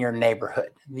be in your neighborhood.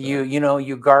 You know,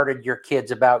 you guarded your kids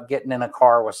about getting in a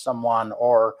car with someone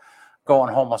or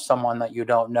going home with someone that you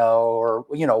don't know, or,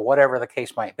 you know, whatever the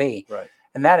case might be. Right.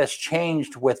 And that has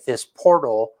changed with this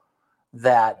portal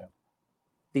that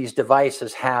these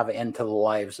devices have into the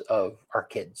lives of our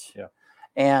kids. Yeah.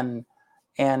 And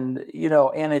you know,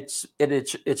 and it's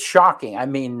shocking. I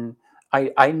mean,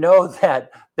 I know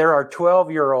that there are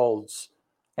 12-year-olds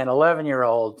and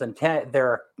 11-year-olds and there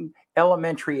are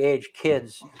elementary age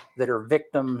kids that are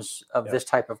victims of this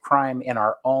type of crime in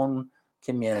our own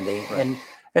community. Right.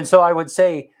 And so I would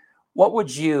say, what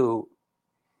would you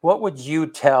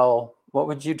tell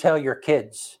your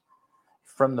kids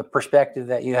from the perspective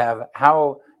that you have?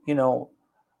 How, you know,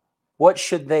 what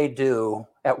should they do?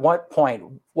 At what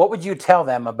point? What would you tell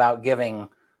them about giving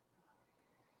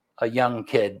a young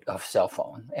kid a cell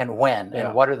phone, and when?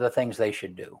 And what are the things they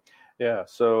should do? Yeah.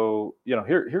 So, you know,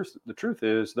 here's the truth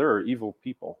is there are evil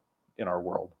people in our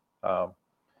world.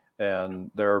 And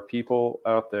there are people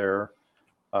out there,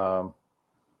 and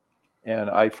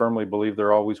I firmly believe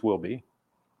there always will be,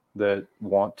 that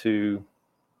want to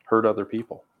hurt other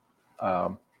people.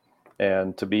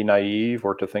 And to be naive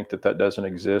or to think that that doesn't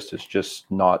exist is just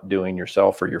not doing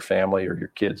yourself or your family or your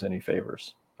kids any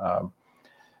favors.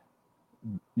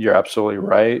 You're absolutely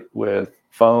right with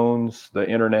phones, the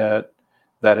internet,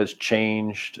 that has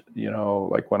changed. You know,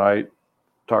 like when I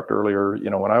talked earlier,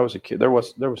 you know, when I was a kid, there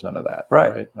was none of that.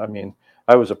 Right. I mean,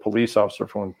 I was a police officer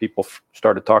when people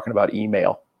started talking about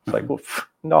email. It's like, well,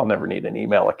 no, I'll never need an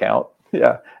email account.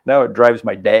 Yeah. Now it drives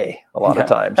my day a lot of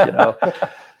times, you know.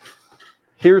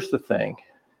 Here's the thing.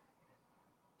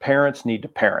 Parents need to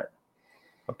parent.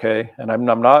 Okay. And I'm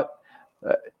not,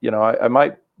 you know, I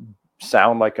might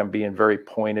sound like I'm being very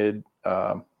pointed,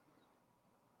 but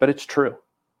it's true.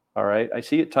 All right. I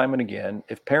see it time and again.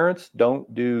 If parents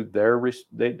don't do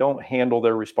they don't handle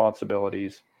their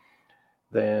responsibilities,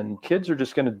 then kids are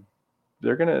just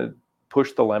they're going to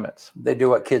push the limits. They do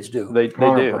what kids do. They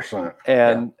do.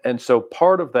 And so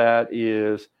part of that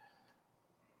is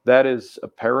a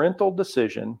parental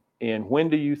decision. And when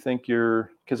do you think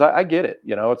because I get it,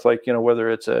 you know, it's like, you know, whether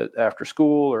it's after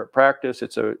school or at practice,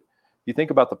 you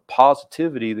think about the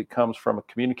positivity that comes from a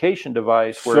communication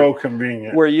device so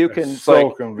convenient, where you can,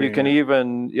 you can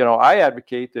even, you know, I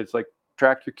advocate that it's like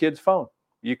track your kid's phone.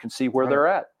 You can see where they're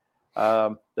at.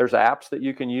 There's apps that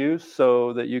you can use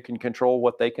so that you can control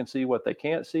what they can see, what they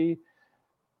can't see.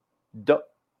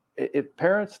 If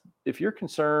parents, if you're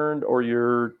concerned or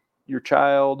your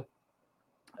child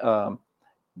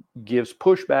gives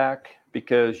pushback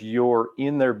because you're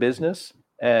in their business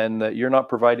and that you're not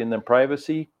providing them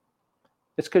privacy,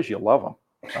 it's because you love them.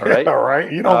 All right. All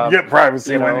right. You don't get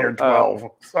privacy when you're 12.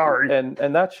 Sorry.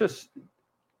 And that's just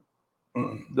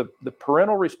the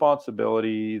parental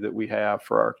responsibility that we have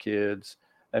for our kids.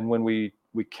 And when we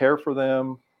care for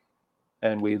them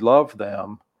and we love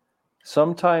them,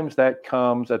 sometimes that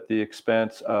comes at the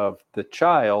expense of the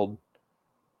child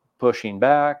pushing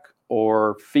back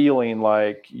or feeling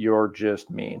like you're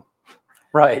just mean.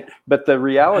 Right. But the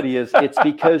reality is it's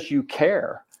because you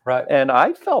care. Right. And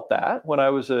I felt that when I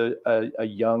was a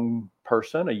young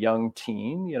person, a young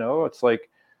teen. You know, it's like,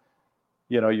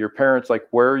 you know, your parents, like,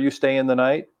 where are you staying the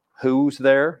night? Who's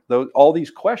there? All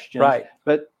these questions. Right.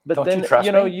 But Don't then, you trust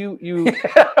you know, me? you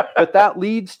but that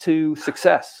leads to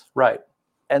success. Right.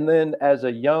 And then as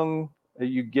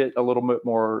you get a little bit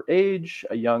more age,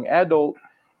 a young adult,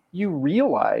 you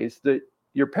realize that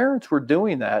your parents were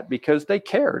doing that because they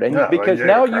cared. And because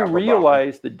now you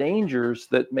realize the dangers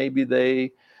that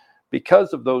maybe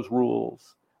because of those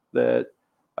rules, that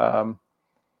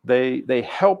they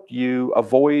helped you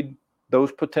avoid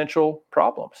those potential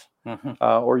problems,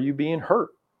 or you being hurt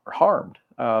or harmed.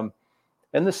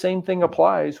 And the same thing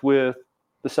applies with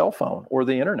the cell phone or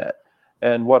the internet.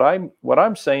 And what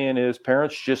I'm saying is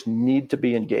parents just need to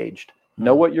be engaged.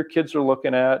 Know what your kids are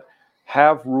looking at.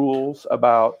 Have rules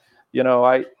about, you know,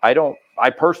 I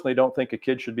personally don't think a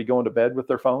kid should be going to bed with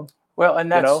their phone. Well,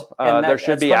 and that's, you know, there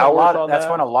should be hours on that.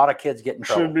 That's when a lot of kids get in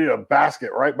trouble. Should be a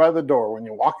basket right by the door when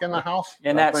you walk in the house.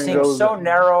 And that seems so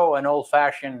narrow and old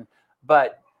fashioned,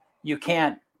 but you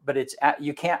can't,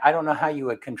 I don't know how you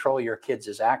would control your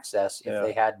kids' access if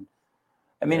they had,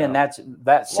 I mean, and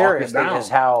that seriously is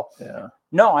how,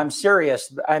 no, I'm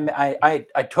serious. I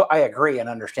agree and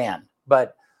understand,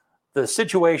 but the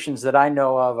situations that I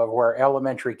know of where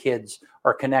elementary kids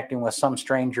are connecting with some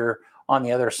stranger on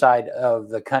the other side of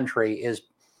the country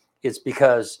it's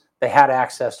because they had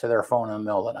access to their phone in the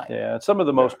middle of the night. Yeah, and some of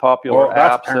the most popular apps.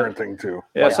 That's parenting too.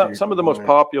 Yeah, some of the most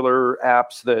popular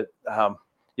apps that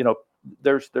you know,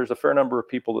 there's a fair number of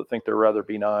people that think they're rather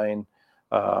benign,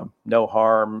 no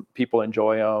harm, people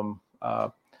enjoy them.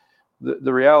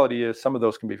 The reality is some of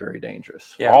those can be very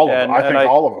dangerous. Yeah, all of them. I think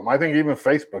all of them. I think even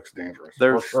Facebook's dangerous.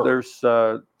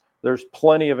 There's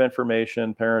plenty of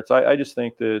information. Parents, I just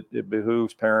think that it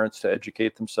behooves parents to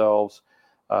educate themselves.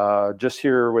 just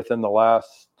here within the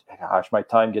last, gosh, my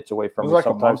time gets away It from was me like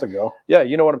sometimes. a month ago. Yeah,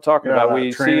 you know what I'm talking Yeah, about. that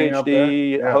We training up there.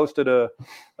 CHD Yeah. hosted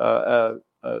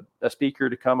a speaker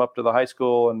to come up to the high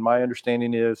school, and my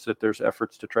understanding is that there's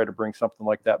efforts to try to bring something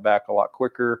like that back a lot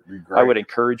quicker. Be great. I would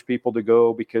encourage people to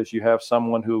go, because you have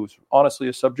someone who's honestly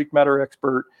a subject matter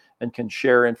expert and can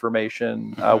share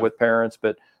information with parents.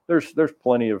 But there's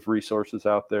plenty of resources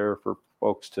out there for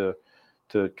folks to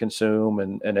consume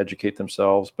and educate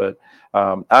themselves. But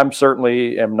I'm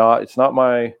certainly am not. It's not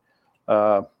my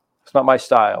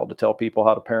style to tell people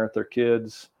how to parent their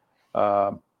kids.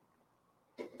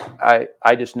 I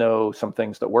just know some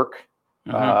things that work,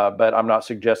 but I'm not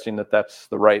suggesting that that's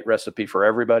the right recipe for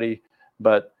everybody.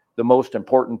 But the most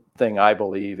important thing, I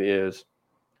believe, is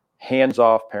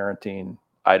hands-off parenting.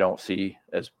 I don't see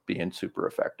as being super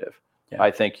effective. Yeah. I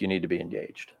think you need to be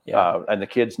engaged, Yeah. and the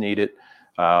kids need it.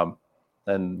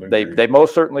 And they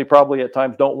most certainly probably at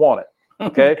times don't want it.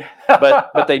 Okay.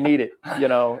 but they need it,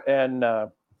 and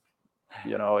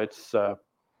it's,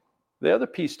 the other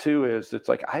piece too is it's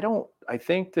like, I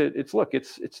think that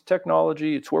it's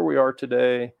technology. It's where we are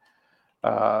today.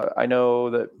 I know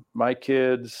that my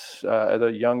kids at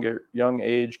a young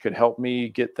age could help me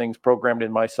get things programmed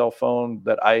in my cell phone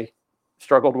that I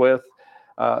struggled with.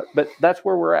 But that's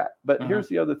where we're at. But here's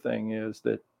the other thing is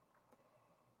that,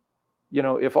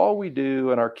 if all we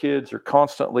do and our kids are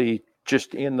constantly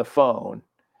just in the phone,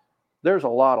 there's a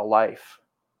lot of life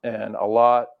and a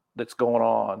lot that's going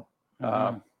on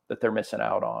that they're missing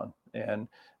out on. And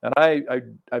I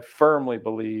firmly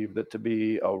believe that to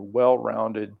be a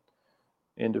well-rounded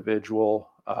individual,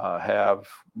 have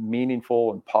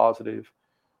meaningful and positive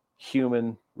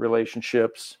human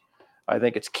relationships, I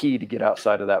think it's key to get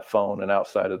outside of that phone and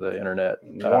outside of the internet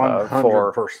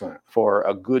 100%. for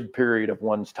a good period of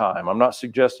one's time. I'm not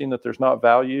suggesting that there's not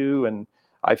value, and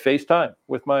I FaceTime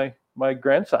with my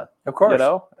grandson. Of course,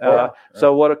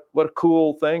 So what a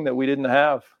cool thing that we didn't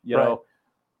have,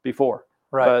 before.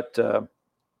 Right. But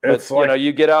It's like,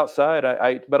 you get outside.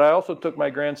 But I also took my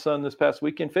grandson this past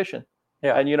weekend fishing.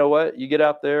 Yeah. And you know what? You get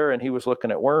out there and he was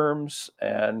looking at worms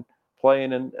and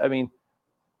playing. And I mean,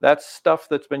 that's stuff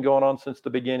that's been going on since the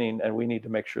beginning, and we need to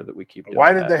make sure that we keep doing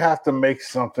why that. did they have to make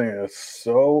something that's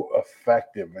so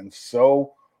effective and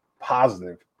so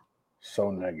positive so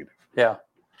negative? Yeah.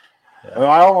 And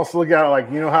I almost look at it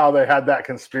like, how they had that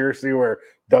conspiracy where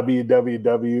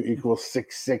www equals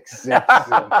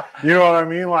 666. You know what I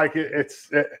mean? Like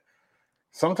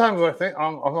sometimes I think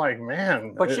I'm like,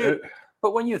 man.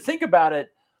 But when you think about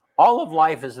it, all of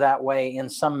life is that way in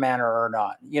some manner or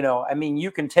not.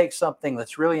 You can take something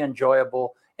that's really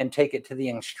enjoyable and take it to the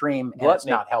extreme, and it's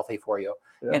not healthy for you.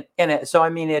 Yeah. So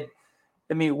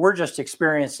we're just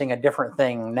experiencing a different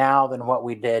thing now than what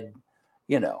we did,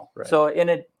 Right. So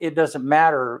it doesn't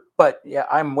matter. But yeah,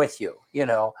 I'm with you.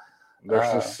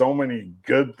 There's just so many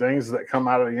good things that come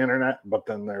out of the internet, but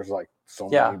then there's like so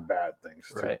many bad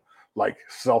things too. Right. Like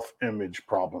self-image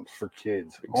problems for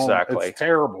kids. Exactly. It's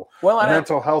terrible. Well,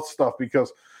 mental health stuff,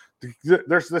 because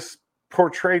there's this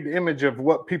portrayed image of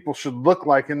what people should look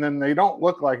like, and then they don't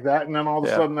look like that, and then all of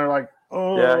a sudden they're like,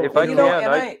 oh. Yeah, if I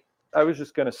can, I was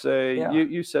just going to say,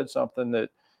 you said something that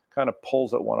kind of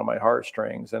pulls at one of my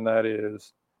heartstrings, and that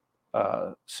is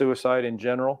suicide in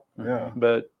general,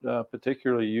 but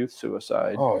particularly youth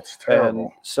suicide. Oh, it's terrible.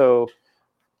 And so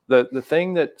the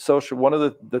thing that one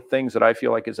of the things that I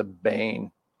feel like is a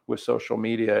bane with social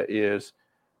media is,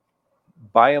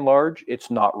 by and large,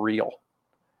 it's not real.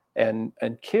 And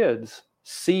kids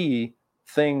see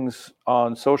things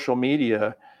on social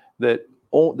media that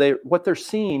what they're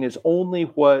seeing is only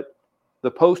what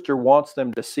the poster wants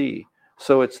them to see.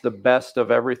 So it's the best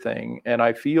of everything. And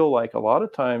I feel like a lot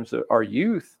of times our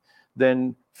youth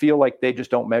then feel like they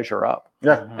just don't measure up.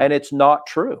 Yeah. And it's not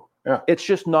true. Yeah. It's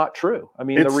just not true. I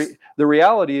mean, the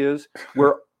reality is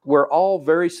we're all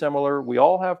very similar. We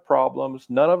all have problems.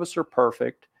 None of us are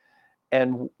perfect.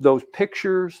 And those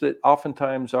pictures that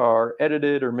oftentimes are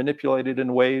edited or manipulated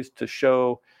in ways to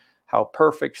show how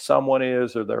perfect someone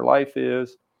is or their life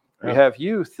is, we have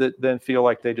youth that then feel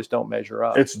like they just don't measure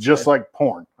up. It's just like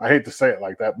porn. I hate to say it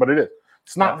like that, but it is.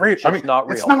 It's not real. It's not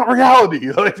real. It's not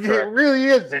reality. Like, it really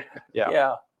isn't.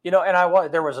 Yeah.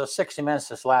 And there was a 60 Minutes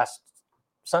this last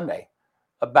Sunday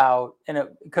about,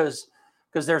 because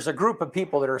there's a group of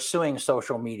people that are suing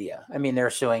social media. I mean, they're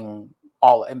suing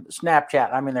all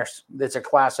Snapchat. I mean, it's a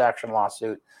class action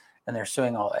lawsuit, and they're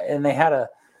suing all. And I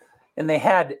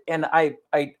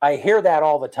hear that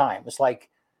all the time. It's like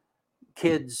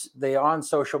kids, they on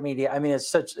social media. I mean,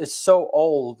 it's so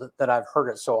old that I've heard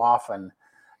it so often.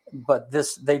 But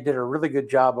they did a really good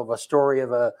job of a story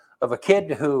of a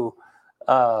kid who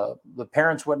The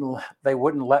parents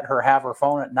wouldn't let her have her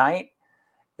phone at night.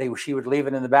 She would leave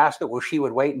it in the basket. Well, she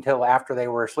would wait until after they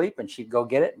were asleep, and she'd go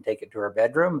get it and take it to her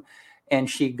bedroom. And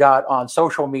she got on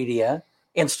social media,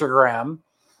 Instagram,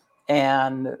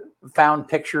 and found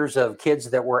pictures of kids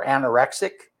that were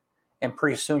anorexic. And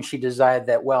pretty soon she decided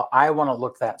that, well, I want to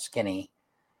look that skinny.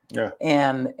 Yeah.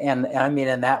 And I mean,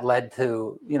 and that led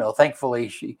to, thankfully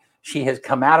she has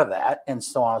come out of that and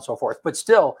so on and so forth. But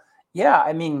still, yeah,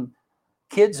 I mean,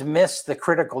 kids miss the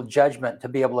critical judgment to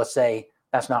be able to say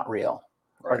that's not real,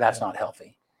 or that's not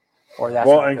healthy, or that's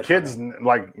well, and kids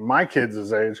like my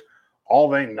kids' age, all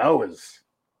they know is,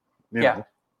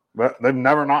 but they've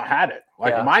never not had it.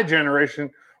 Like my generation,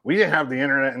 we didn't have the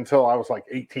internet until I was like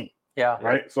 18. Yeah.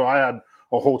 Right. So I had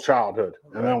a whole childhood,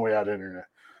 and then we had internet.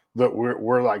 That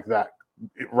we're like that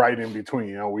right in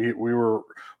between. We were,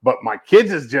 but my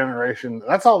kids' generation,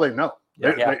 that's all they know.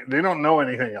 They don't know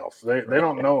anything else. They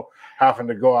don't know having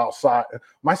to go outside.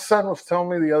 My son was telling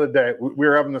me the other day, we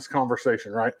were having this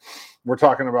conversation, right? We're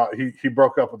talking about he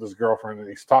broke up with his girlfriend and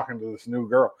he's talking to this new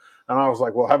girl. And I was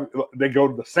like, well, they go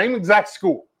to the same exact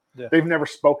school. Yeah. They've never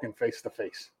spoken face to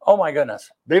face. Oh my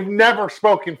goodness. They've never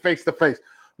spoken face to face.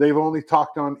 They've only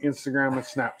talked on Instagram and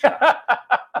Snapchat.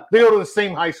 They go to the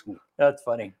same high school. That's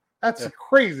funny. That's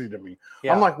crazy to me.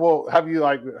 Yeah. I'm like, well, have you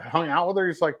like hung out with her?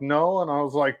 He's like, no. And I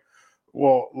was like,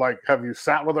 well, like, have you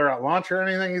sat with her at lunch or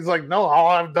anything? He's like, no, all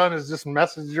I've done is just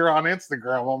message her on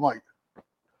Instagram. I'm like,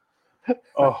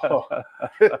 oh.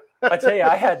 I tell you,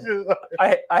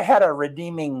 I had a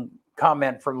redeeming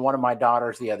comment from one of my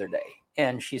daughters the other day.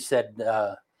 And she said,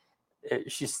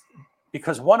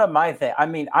 because one of my things, I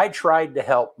mean, I tried to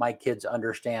help my kids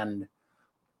understand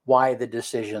why the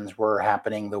decisions were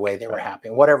happening the way they were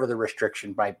happening, whatever the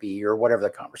restriction might be or whatever the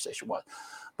conversation was.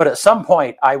 But at some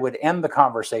point, I would end the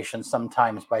conversation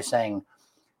sometimes by saying,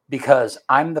 because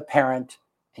I'm the parent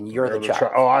and you're the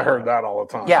child. Oh, I heard that all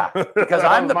the time. Yeah, because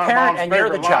I'm the parent and you're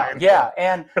the child. Yeah,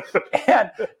 and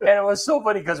it was so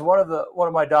funny because one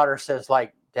of my daughters says,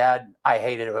 like, Dad, I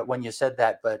hated it when you said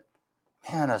that, but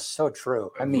man, that's so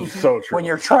true. I mean, so true. When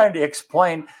you're trying to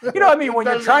explain, when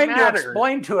you're trying to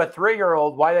explain to a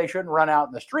 3-year-old why they shouldn't run out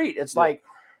in the street, it's like,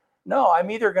 no, I'm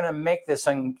either going to make this.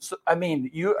 I'm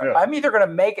either going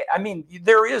to make it. I mean,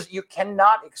 you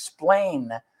cannot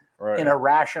explain in a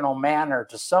rational manner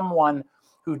to someone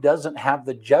who doesn't have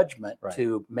the judgment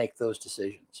to make those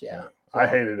decisions. Yeah. I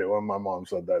hated it when my mom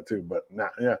said that too, but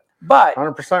but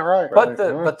 100% right.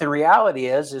 But the reality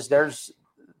is there's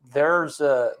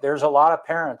a lot of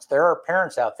parents. There are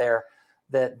parents out there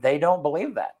that they don't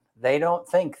believe that. They don't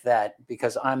think that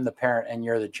because I'm the parent and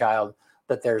you're the child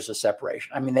that there's a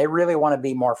separation. I mean, they really want to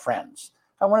be more friends.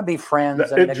 I want to be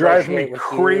friends. It drives me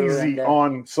crazy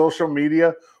on social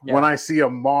media when I see a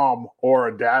mom or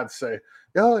a dad say,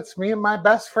 "Yo, it's me and my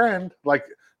best friend." Like,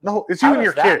 no, it's you and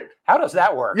your kid. How does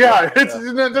that work? Yeah,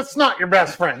 that's not your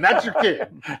best friend. That's your kid.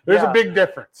 There's a big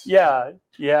difference. Yeah.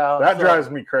 That drives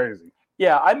me crazy.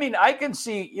 Yeah, I mean, I can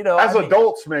see, as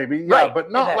adults maybe,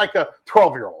 but not like a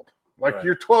 12-year-old. Like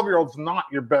your 12-year-old's not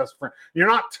your best friend. You're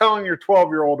not telling your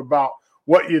 12-year-old about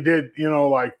what you did,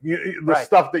 the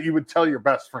stuff that you would tell your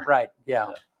best friend. Right.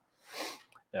 Yeah.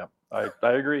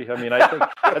 I agree. I mean, I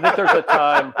think there's a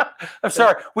time. I'm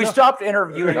sorry, we stopped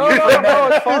interviewing. No,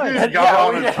 it's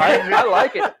fine. I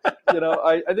like it.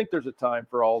 I think there's a time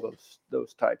for all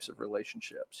those types of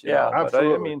relationships. Absolutely.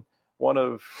 But I mean, one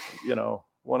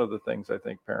of the things I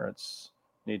think parents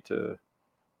need to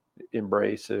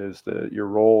embrace is that your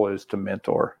role is to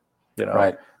mentor.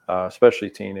 Especially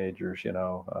teenagers.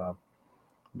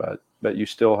 But you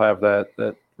still have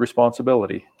that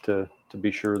responsibility to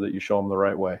be sure that you show them the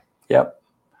right way. Yep.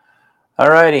 All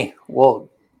righty. Well,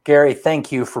 Gary, thank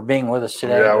you for being with us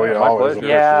today.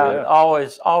 Yeah,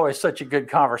 always such a good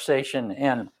conversation.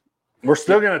 And we're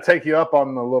still going to take you up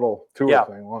on the little tour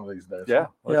thing one of these days. Yeah,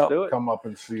 let's do it. Come up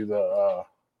and see the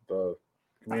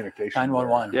communication.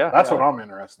 911. Yeah, that's what I'm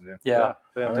interested in. Yeah,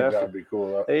 fantastic. I think that'd be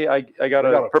cool. Hey, I got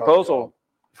a proposal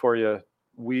for you.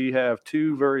 We have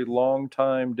 2 very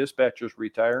long-time dispatchers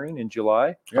retiring in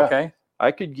July. Yeah. Okay.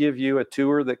 I could give you a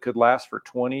tour that could last for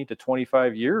 20 to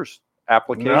 25 years.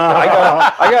 Application. No. I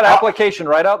got application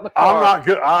right out in the car. I'm not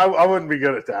good. I wouldn't be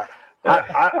good at that.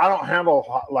 I don't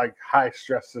handle like high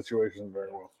stress situations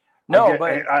very well. No,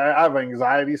 but I have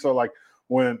anxiety. So like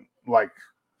when like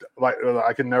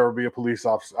I can never be a police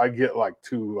officer. I get like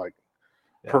too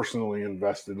personally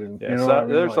invested in. Yeah,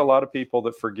 there's a lot of people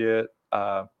that forget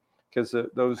because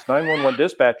those 911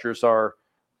 dispatchers are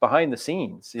behind the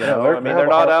scenes. You Yeah, know, I mean, they're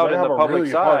not out in the public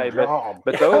side, job.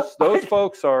 but those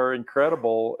folks are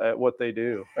incredible at what they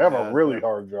do. They have a really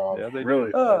hard job. Yeah, they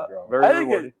really do. hard job. Very I think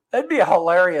rewarding. that'd be a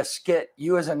hilarious skit.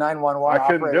 You as a 911 I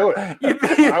couldn't operator. do it.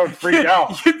 You'd be, I would freak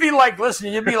out. You'd be like,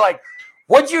 listen, you'd be like,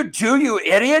 what'd you do, you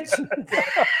idiots?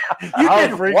 I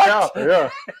would freak out. Yeah,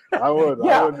 I would.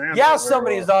 Yeah, I wouldn't handle yeah, it very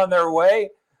somebody's well. on their way.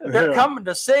 They're Yeah. coming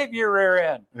to save your rear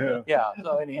end. Yeah. Yeah.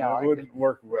 So anyhow, It wouldn't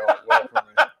work well for me.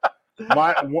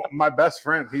 My best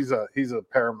friend, he's a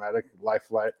paramedic, life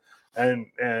flight, and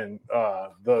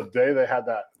the day they had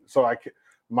that,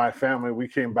 my family, we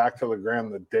came back to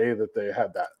LeGrand the day that they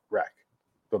had that wreck,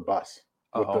 the bus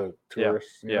with the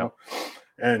tourists, you know.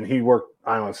 And he worked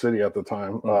Island City at the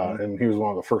time, and he was one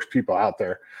of the first people out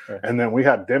there. Right. And then we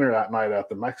had dinner that night at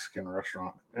the Mexican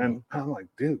restaurant, and I'm like,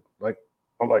 dude,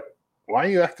 I'm like, why are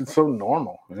you acting so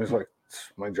normal? And he's like,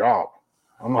 it's my job.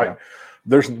 I'm like,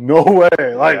 there's no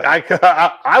way. Like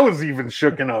I was even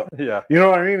shooken up. Yeah. You know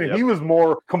what I mean? And Yep. he was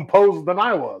more composed than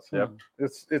I was. Yep.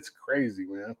 It's crazy,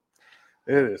 man.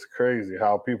 It is crazy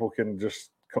how people can just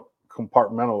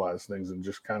compartmentalize things and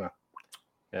just kind of.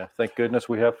 Yeah. Thank goodness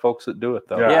we have folks that do it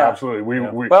though. Yeah, Yeah. absolutely. We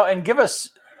well, and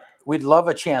we'd love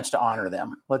a chance to honor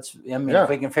them. If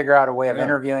we can figure out a way of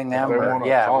interviewing them, they or,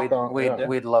 wanna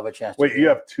we'd love a chance. Wait, you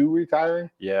have two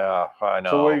retiring? Yeah, I know.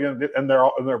 So what are you gonna do? And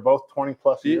they're both 20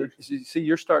 plus years. See,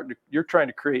 you're trying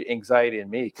to create anxiety in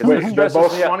me because Wait, they're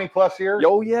both 20 plus years.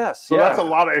 Oh yes, So that's a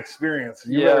lot of experience.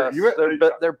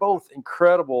 They're both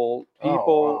incredible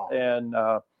people, and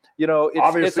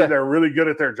obviously they're really good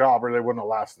at their job, or they wouldn't have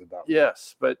lasted that long.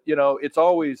 Yes, but it's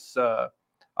always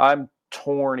I'm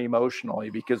torn emotionally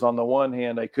because on the one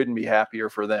hand I couldn't be happier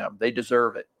for them. They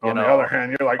deserve it. On the other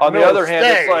hand, you're like, on the other hand,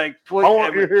 it's like, I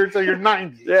want you here till you're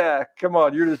 90. Yeah, come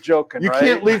on, you're just joking. You right?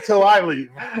 can't leave till I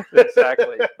leave.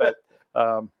 Exactly. But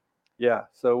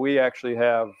so we actually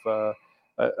have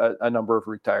a number of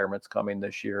retirements coming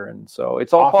this year, and so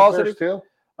it's all Officers positive. Too?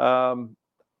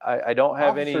 I don't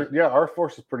have any. Yeah, our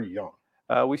force is pretty young.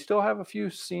 We still have a few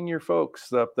senior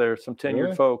folks up there, some tenured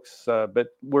Really? folks, but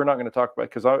we're not going to talk about it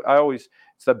because I always,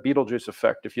 it's that Beetlejuice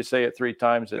effect. If you say it 3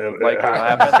 times, it likely will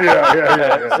happen.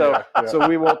 Yeah. So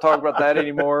we won't talk about that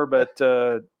anymore. But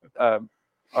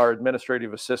our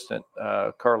administrative assistant,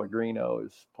 Carla Greeno,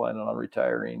 is planning on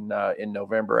retiring in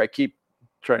November. I keep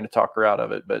trying to talk her out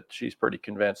of it, but she's pretty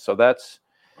convinced. So that's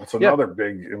another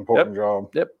big important job.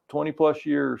 Yep, 20 plus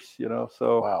years.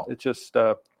 So Wow. it's just.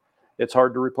 It's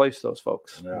hard to replace those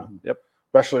folks. Yeah. Yep.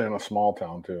 Especially in a small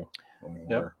town too.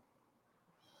 Yep.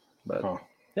 But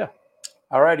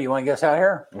All right, do you want to get us out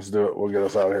here? Let's do it. We'll get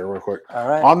us out of here real quick. All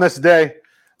right. On this day,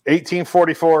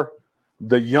 1844,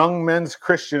 the Young Men's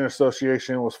Christian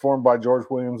Association was formed by George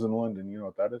Williams in London. You know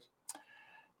what that is?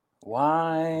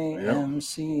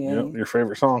 YMCA. Yep, your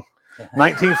favorite song.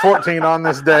 1914, on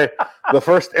this day, the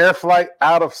first air flight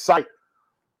out of sight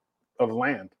of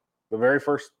land. The very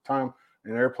first time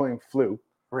an airplane flew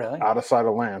Really? out of sight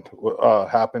of land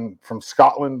happened from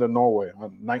Scotland to Norway on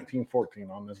 1914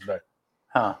 on this day.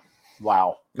 Huh.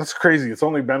 Wow. That's crazy. It's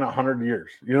only been 100 years.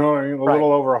 You know what I mean? A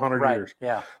little over 100 years.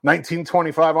 Yeah.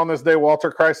 1925, on this day,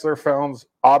 Walter Chrysler founds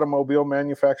automobile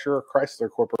manufacturer Chrysler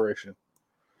Corporation.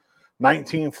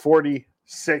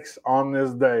 1946, on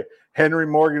this day, Henry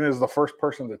Morgan is the first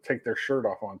person to take their shirt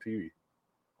off on TV.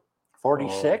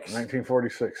 46?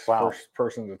 1946. Wow. First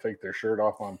person to take their shirt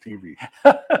off on TV.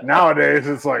 Nowadays,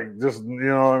 it's like just, you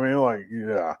know what I mean? Like,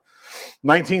 yeah.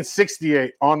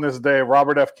 1968, on this day,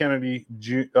 Robert F. Kennedy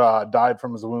died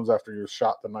from his wounds after he was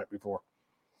shot the night before.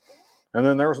 And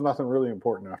then there was nothing really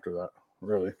important after that,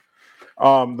 really.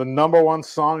 The number one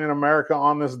song in America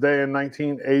on this day in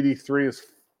 1983 is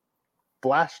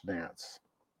Flashdance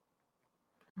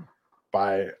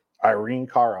by Irene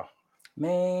Cara.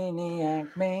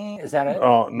 Maniac Man. Is that it?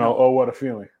 Oh, no. Oh, what a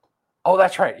feeling. Oh,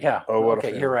 that's right. Yeah. Oh, what a okay,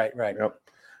 feeling. you're right. Right. Yep.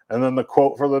 And then the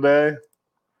quote for the day,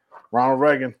 Ronald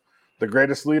Reagan: the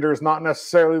greatest leader is not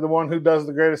necessarily the one who does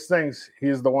the greatest things. He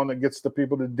is the one that gets the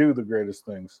people to do the greatest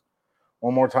things.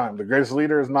 One more time. The greatest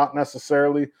leader is not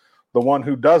necessarily the one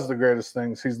who does the greatest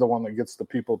things. He's the one that gets the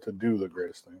people to do the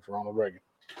greatest things. Ronald Reagan.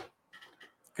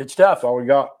 Good stuff. That's all we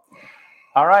got.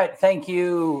 All right. Thank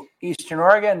you, Eastern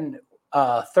Oregon.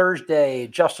 Thursday,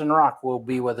 Justin Rock will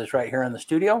be with us right here in the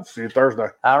studio. See you Thursday.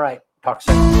 All right. Talk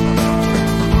soon.